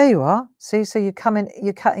 There you are. See, so you're cutting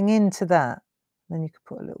into that. Then you could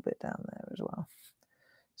put a little bit down there as well.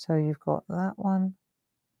 So you've got that one,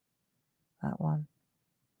 that one.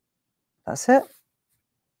 That's it.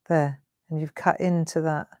 There. And you've cut into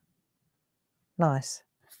that. Nice.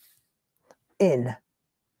 In.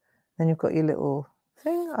 Then you've got your little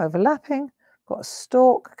thing overlapping. Got a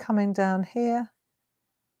stalk coming down here.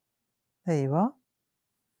 There you are.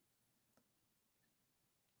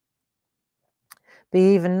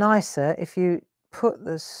 Be even nicer if you put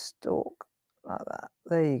the stalk like that.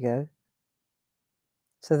 There you go.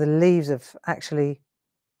 So the leaves are actually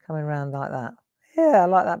coming around like that. Yeah, I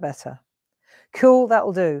like that better. Cool,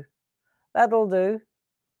 that'll do. That'll do.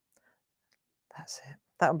 That's it.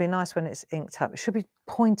 That would be nice when it's inked up. It should be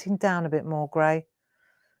pointing down a bit more, Gray.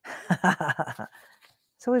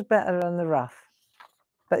 It's always better than the rough.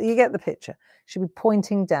 But you get the picture. It should be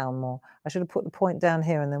pointing down more. I should have put the point down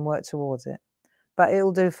here and then worked towards it. But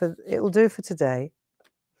it'll do for today.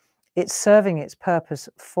 It's serving its purpose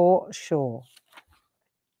for sure.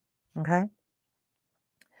 Okay?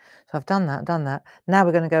 So I've done that. Now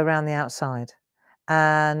we're going to go around the outside.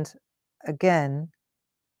 And again,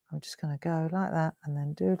 I'm just going to go like that and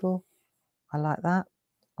then doodle. I like that.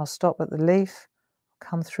 I'll stop at the leaf,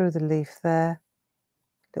 come through the leaf there,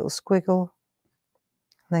 little squiggle,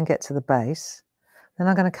 and then get to the base. Then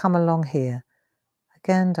I'm going to come along here.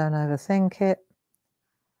 Again, don't overthink it.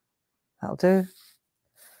 That'll do.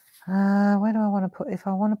 Where do I want to put, if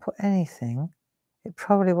I want to put anything, it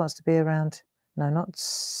probably wants to be around, no, not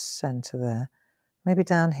centre there, maybe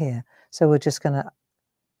down here. So we're just going to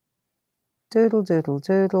doodle, doodle,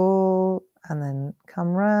 doodle, and then come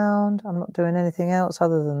round. I'm not doing anything else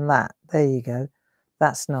other than that. There you go.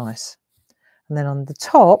 That's nice. And then on the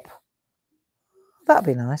top, that'd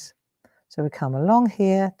be nice. So we come along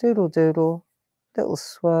here, doodle, doodle, little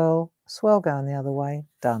swirl, swirl going the other way,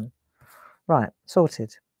 done. Right,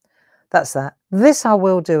 sorted. That's that. This I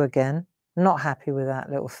will do again. Not happy with that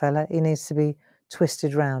little fella. He needs to be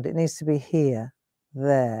twisted round. It needs to be here,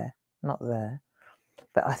 there, not there.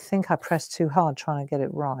 But I think I pressed too hard trying to get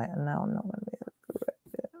it right, and now I'm not going to be able to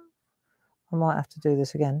correct it. I might have to do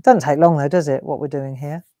this again. Doesn't take long though, does it, what we're doing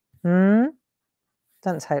here?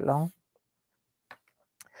 Doesn't take long.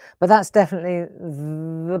 But that's definitely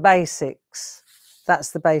the basics.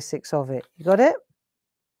 That's the basics of it. You got it?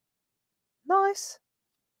 Nice.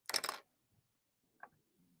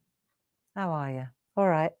 How are you? All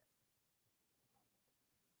right.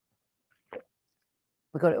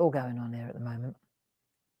 We've got it all going on here at the moment.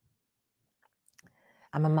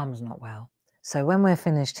 And my mum's not well. So when we're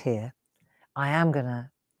finished here, I am going to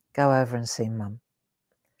go over and see Mum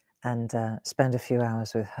and spend a few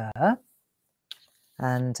hours with her.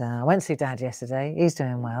 And I went to see Dad yesterday. He's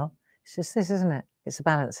doing well. It's just this, isn't it? It's a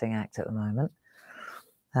balancing act at the moment.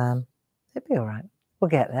 It'll be all right. We'll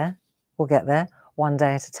get there. We'll get there one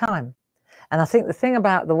day at a time. And I think the thing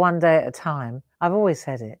about the one day at a time, I've always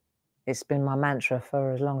said it. It's been my mantra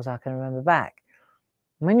for as long as I can remember back.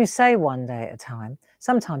 When you say one day at a time,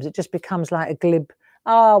 sometimes it just becomes like a glib,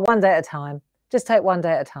 one day at a time. Just take one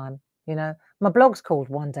day at a time. You know, my blog's called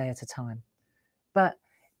One Day at a Time. But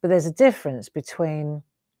there's a difference between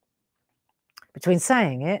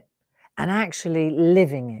saying it and actually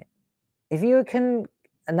living it. If you can,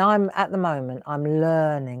 and I'm at the moment, I'm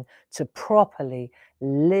learning to properly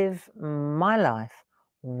live my life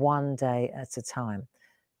one day at a time.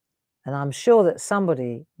 And I'm sure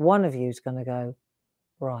that one of you is going to go,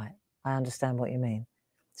 right, I understand what you mean.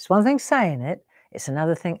 It's one thing saying it, it's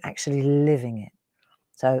another thing actually living it.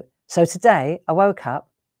 So today I woke up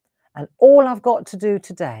and all I've got to do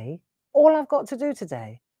today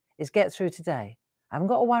is get through today. I haven't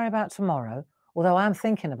got to worry about tomorrow, although I'm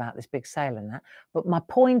thinking about this big sale and that. But my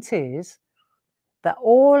point is that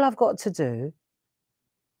all I've got to do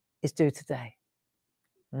is do today.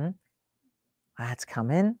 I had to come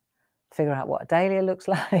in, figure out what a dahlia looks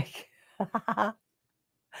like.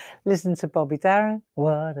 Listen to Bobby Darin.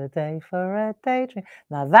 What a day for a daydream.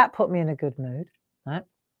 Now that put me in a good mood, right?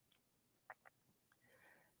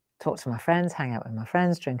 Talk to my friends, hang out with my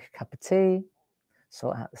friends, drink a cup of tea,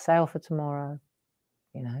 sort out the sale for tomorrow,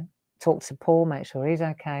 you know, talk to Paul, make sure he's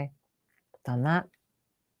okay. Done that.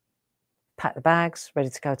 Pack the bags, ready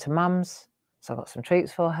to go to Mum's. So I've got some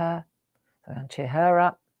treats for her. So I'm going to cheer her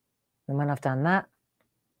up. And when I've done that,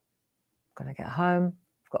 I'm going to get home.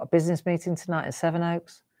 I've got a business meeting tonight in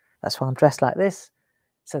Sevenoaks. That's why I'm dressed like this,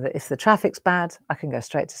 so that if the traffic's bad, I can go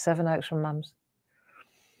straight to Sevenoaks from Mum's.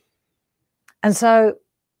 And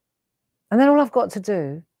then all I've got to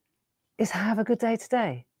do is have a good day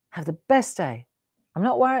today. Have the best day. I'm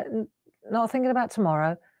not worried, not thinking about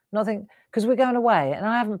tomorrow, because we're going away and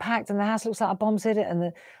I haven't packed and the house looks like a bomb's hit it and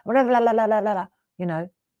the blah, you know,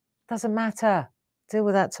 doesn't matter. Deal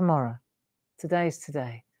with that tomorrow. Today's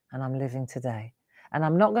today and I'm living today. And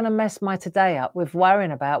I'm not going to mess my today up with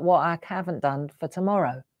worrying about what I haven't done for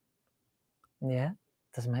tomorrow. Yeah,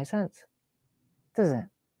 doesn't make sense, does it?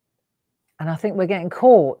 And I think we're getting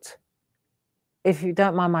caught, if you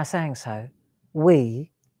don't mind my saying so,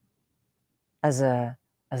 we as a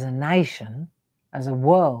nation, as a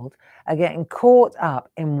world, are getting caught up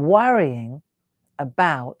in worrying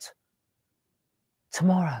about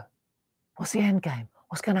tomorrow. What's the end game?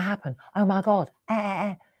 What's going to happen? Oh my God,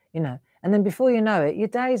 you know. And then before you know it, your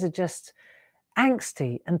days are just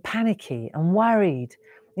angsty and panicky and worried.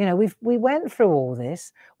 You know, we went through all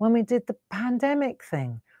this when we did the pandemic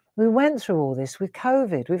thing. We went through all this with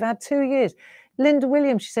COVID. We've had 2 years. Linda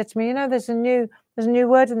Williams, she said to me, you know, there's a new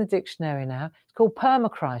word in the dictionary now. It's called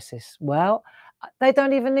permacrisis. Well, they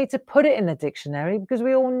don't even need to put it in the dictionary because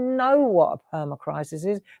we all know what a permacrisis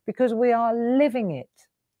is because we are living it,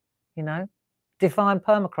 you know. Define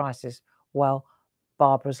permacrisis. Well,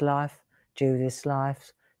 Barbara's life, Judith's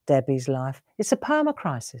life, Debbie's life. It's a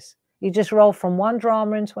permacrisis. You just roll from one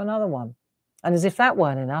drama into another one. And as if that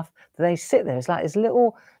weren't enough, they sit there. It's like this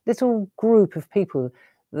little group of people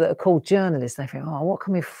that are called journalists. They think, oh, what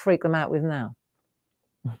can we freak them out with now?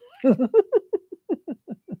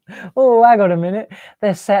 Oh, hang on a minute.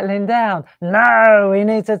 They're settling down. No, we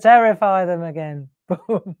need to terrify them again.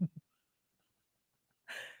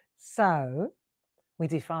 So we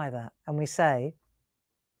defy that and we say,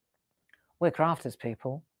 We're crafters,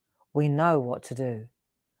 people. We know what to do.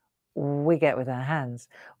 We get with our hands.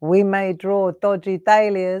 We may draw dodgy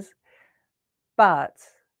dahlias, but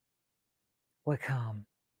we're calm.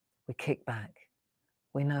 We kick back.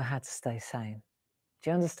 We know how to stay sane. Do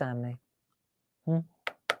you understand me?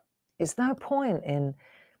 It's no point in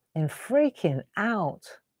freaking out.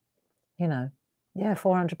 You know, yeah,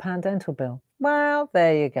 £400 dental bill. Well,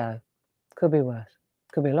 there you go. Could be worse.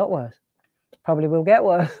 Could be a lot worse. Probably will get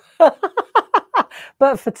worse.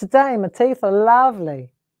 But for today, my teeth are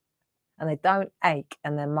lovely. And they don't ache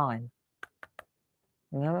and they're mine.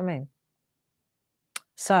 You know what I mean?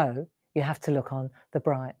 So you have to look on the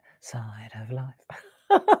bright side of life.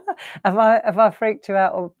 Have I freaked you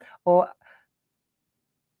out or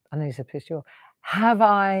I know you said pissed you off. Have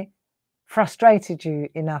I frustrated you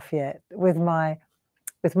enough yet with my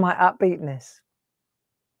upbeatness?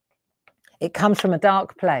 It comes from a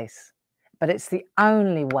dark place, but it's the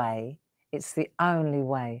only way. It's the only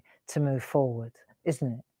way to move forward,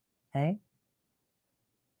 isn't it? Eh?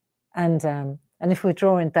 And if we're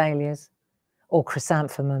drawing dahlias or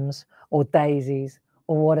chrysanthemums or daisies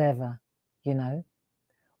or whatever, you know,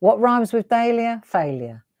 what rhymes with dahlia?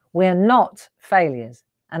 Failure. We're not failures,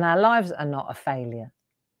 and our lives are not a failure.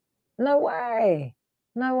 No way.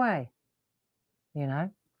 No way. You know?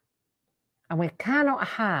 And we cannot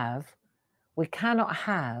have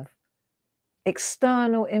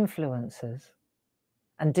external influences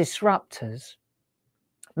and disruptors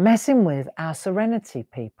messing with our serenity,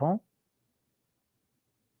 people.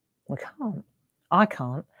 We can't. I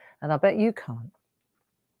can't, and I bet you can't.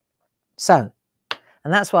 So,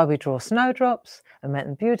 and that's why we draw snowdrops and make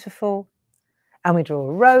them beautiful, and we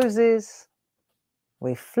draw roses.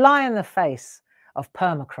 We fly in the face of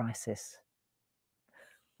permacrisis.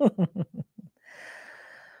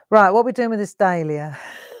 Right, what are we doing with this dahlia?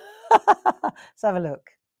 Let's have a look.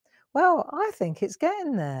 Well, I think it's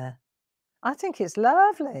getting there. I think it's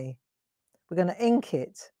lovely. We're going to ink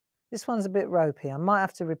it. This one's a bit ropey. I might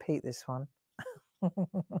have to repeat this one.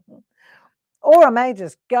 Or I may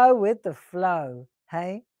just go with the flow.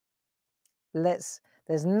 Hey, there's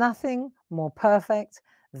nothing more perfect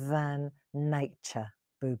than nature,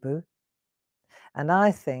 boo-boo. And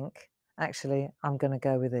I think, actually, I'm going to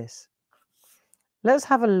go with this. Let's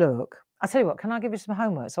have a look. I'll tell you what, can I give you some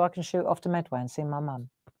homework so I can shoot off to Medway and see my mum?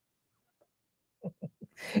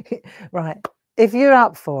 Right, if you're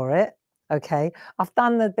up for it, okay, I've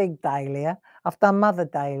done the big dahlia, I've done mother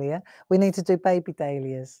dahlia, we need to do baby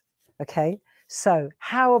dahlias, okay? So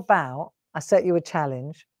how about I set you a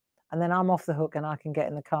challenge and then I'm off the hook and I can get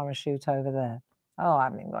in the car and shoot over there. Oh, I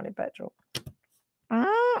haven't even got any petrol.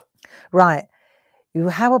 Right,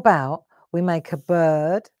 how about we make a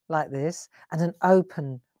bird like this and an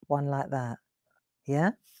open one like that,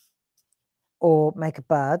 yeah? Or make a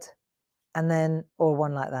bud and then, or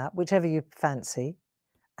one like that, whichever you fancy.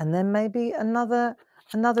 And then maybe another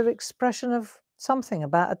expression of something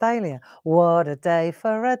about a dahlia. What a day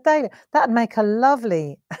for a dahlia. That'd make a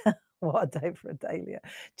lovely, what a day for a dahlia.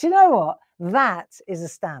 Do you know what? That is a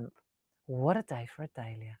stamp. What a day for a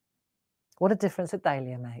dahlia. What a difference a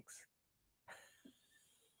dahlia makes.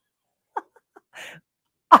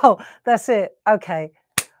 Oh, that's it. Okay,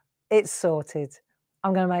 it's sorted.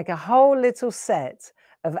 I'm going to make a whole little set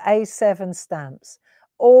of A7 stamps,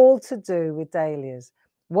 all to do with dahlias.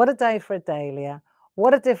 What a day for a dahlia.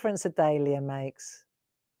 What a difference a dahlia makes.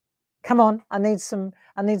 Come on, I need some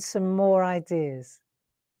more ideas.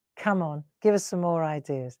 Come on, give us some more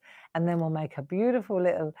ideas. And then we'll make a beautiful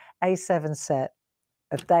little A7 set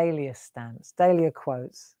of dahlia stamps, dahlia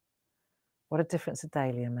quotes. What a difference a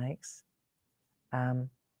dahlia makes.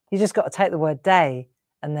 You just got to take the word day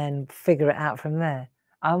and then figure it out from there.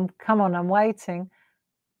 Come on, I'm waiting.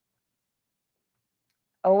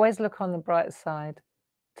 Always look on the bright side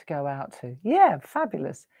to go out to. Yeah,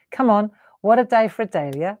 fabulous. Come on, what a day for a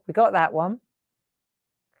dahlia. We got that one.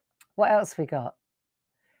 What else we got?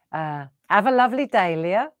 Have a lovely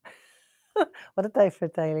dahlia. What a day for a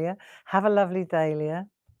dahlia. Have a lovely dahlia.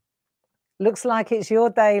 Looks like it's your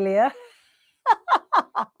dahlia.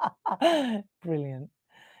 Brilliant.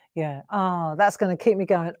 Yeah. Oh, that's going to keep me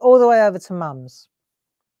going all the way over to Mum's.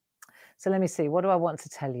 So let me see. What do I want to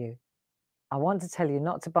tell you? I want to tell you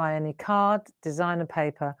not to buy any card, designer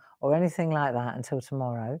paper, or anything like that until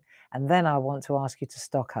tomorrow. And then I want to ask you to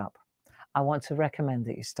stock up. I want to recommend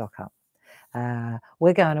that you stock up.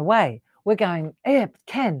 We're going away. We're going, yeah,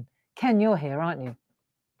 Ken. Ken, you're here, aren't you?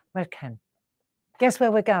 Where's Ken? Guess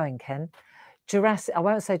where we're going, Ken? I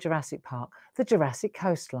won't say Jurassic Park, the Jurassic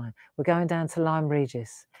coastline. We're going down to Lyme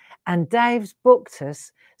Regis. And Dave's booked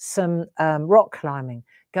us some rock climbing,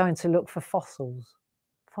 going to look for fossils.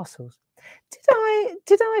 fossils.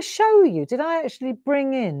 Did I show you? Did I actually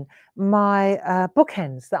bring in my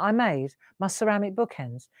bookends that I made, my ceramic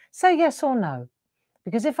bookends? Say yes or no,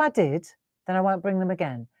 because if I did, then I won't bring them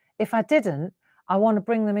again. If I didn't, I want to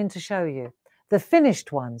bring them in to show you the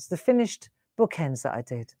finished ones, the finished bookends that I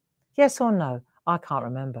did. Yes or no? I can't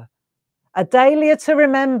remember. A dahlia to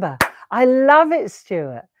remember. I love it,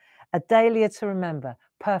 Stuart. A dahlia to remember.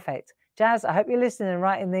 Perfect. Jazz, I hope you're listening and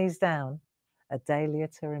writing these down. A dahlia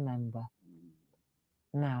to remember.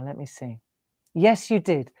 Now, let me see. Yes, you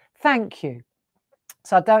did. Thank you.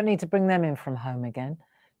 So I don't need to bring them in from home again.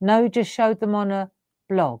 No, just showed them on a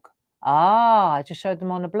blog. Ah, I just showed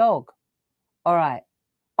them on a blog. All right.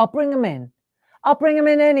 I'll bring them in. I'll bring them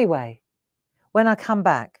in anyway when I come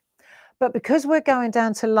back. But because we're going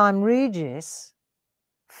down to Lyme Regis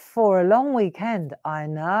for a long weekend, I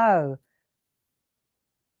know.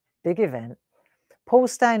 Big event.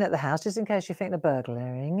 Paul's staying at the house, just in case you think the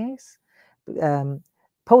burglaring is.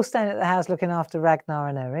 Paul's staying at the house looking after Ragnar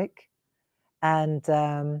and Eric. And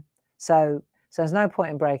so there's no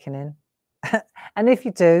point in breaking in. And if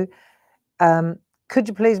you do, could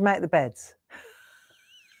you please make the beds?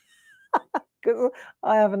 Because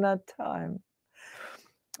I haven't had time.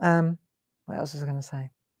 What else was I going to say?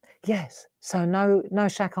 Yes, so no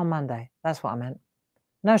shack on Monday. That's what I meant.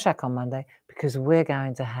 No shack on Monday because we're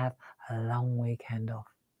going to have a long weekend off.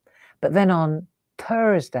 But then on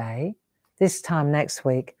Thursday, this time next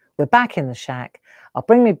week, we're back in the shack. I'll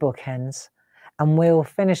bring me bookends and we'll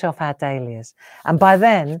finish off our dahlias. And by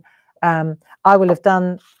then, I will have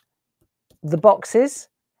done the boxes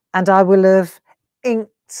and I will have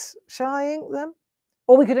inked. Shall I ink them?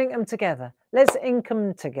 Or we could ink them together. Let's ink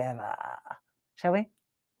them together. Shall we?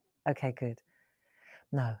 Okay, good.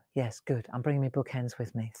 No, yes, good. I'm bringing my bookends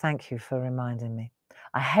with me. Thank you for reminding me.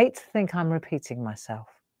 I hate to think I'm repeating myself.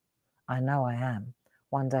 I know I am,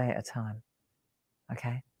 one day at a time.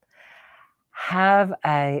 Okay? Have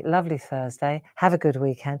a lovely Thursday. Have a good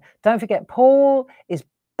weekend. Don't forget, Paul is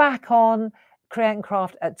back on Create and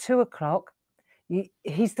Craft at 2 o'clock.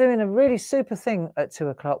 He's doing a really super thing at 2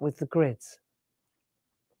 o'clock with the grids.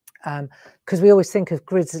 Because we always think of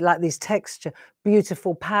grids as like these texture,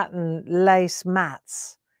 beautiful pattern lace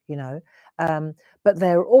mats, you know, but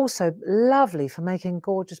they're also lovely for making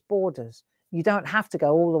gorgeous borders. You don't have to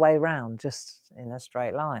go all the way around just in a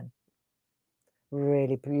straight line.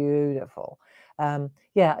 Really beautiful.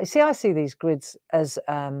 Yeah, you see, I see these grids as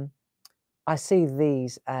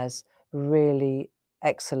really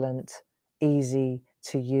excellent, easy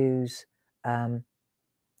to use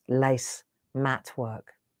lace mat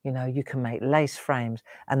work. You know, you can make lace frames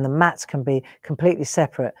and the mats can be completely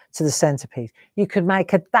separate to the centerpiece. You could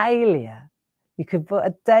make a dahlia. You could put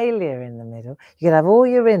a dahlia in the middle. You could have all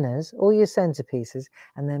your inners, all your centerpieces,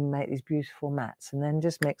 and then make these beautiful mats and then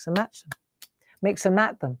just mix and match them. Mix and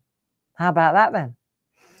mat them. How about that then?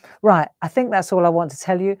 Right, I think that's all I want to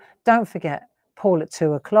tell you. Don't forget, Paul at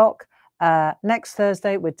 2 o'clock. Next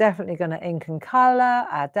Thursday, we're definitely going to ink and colour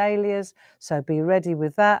our dahlias, so be ready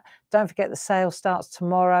with that. Don't forget the sale starts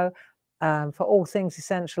tomorrow for all things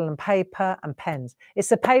essential and paper and pens.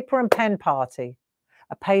 It's a paper and pen party,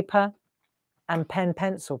 a paper and pen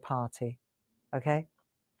pencil party, okay?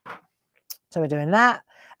 So we're doing that,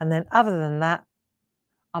 and then other than that,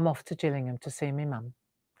 I'm off to Gillingham to see me mum.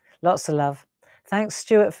 Lots of love. Thanks,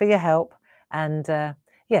 Stuart, for your help, and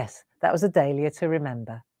yes, that was a dahlia to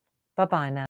remember. Bye-bye now.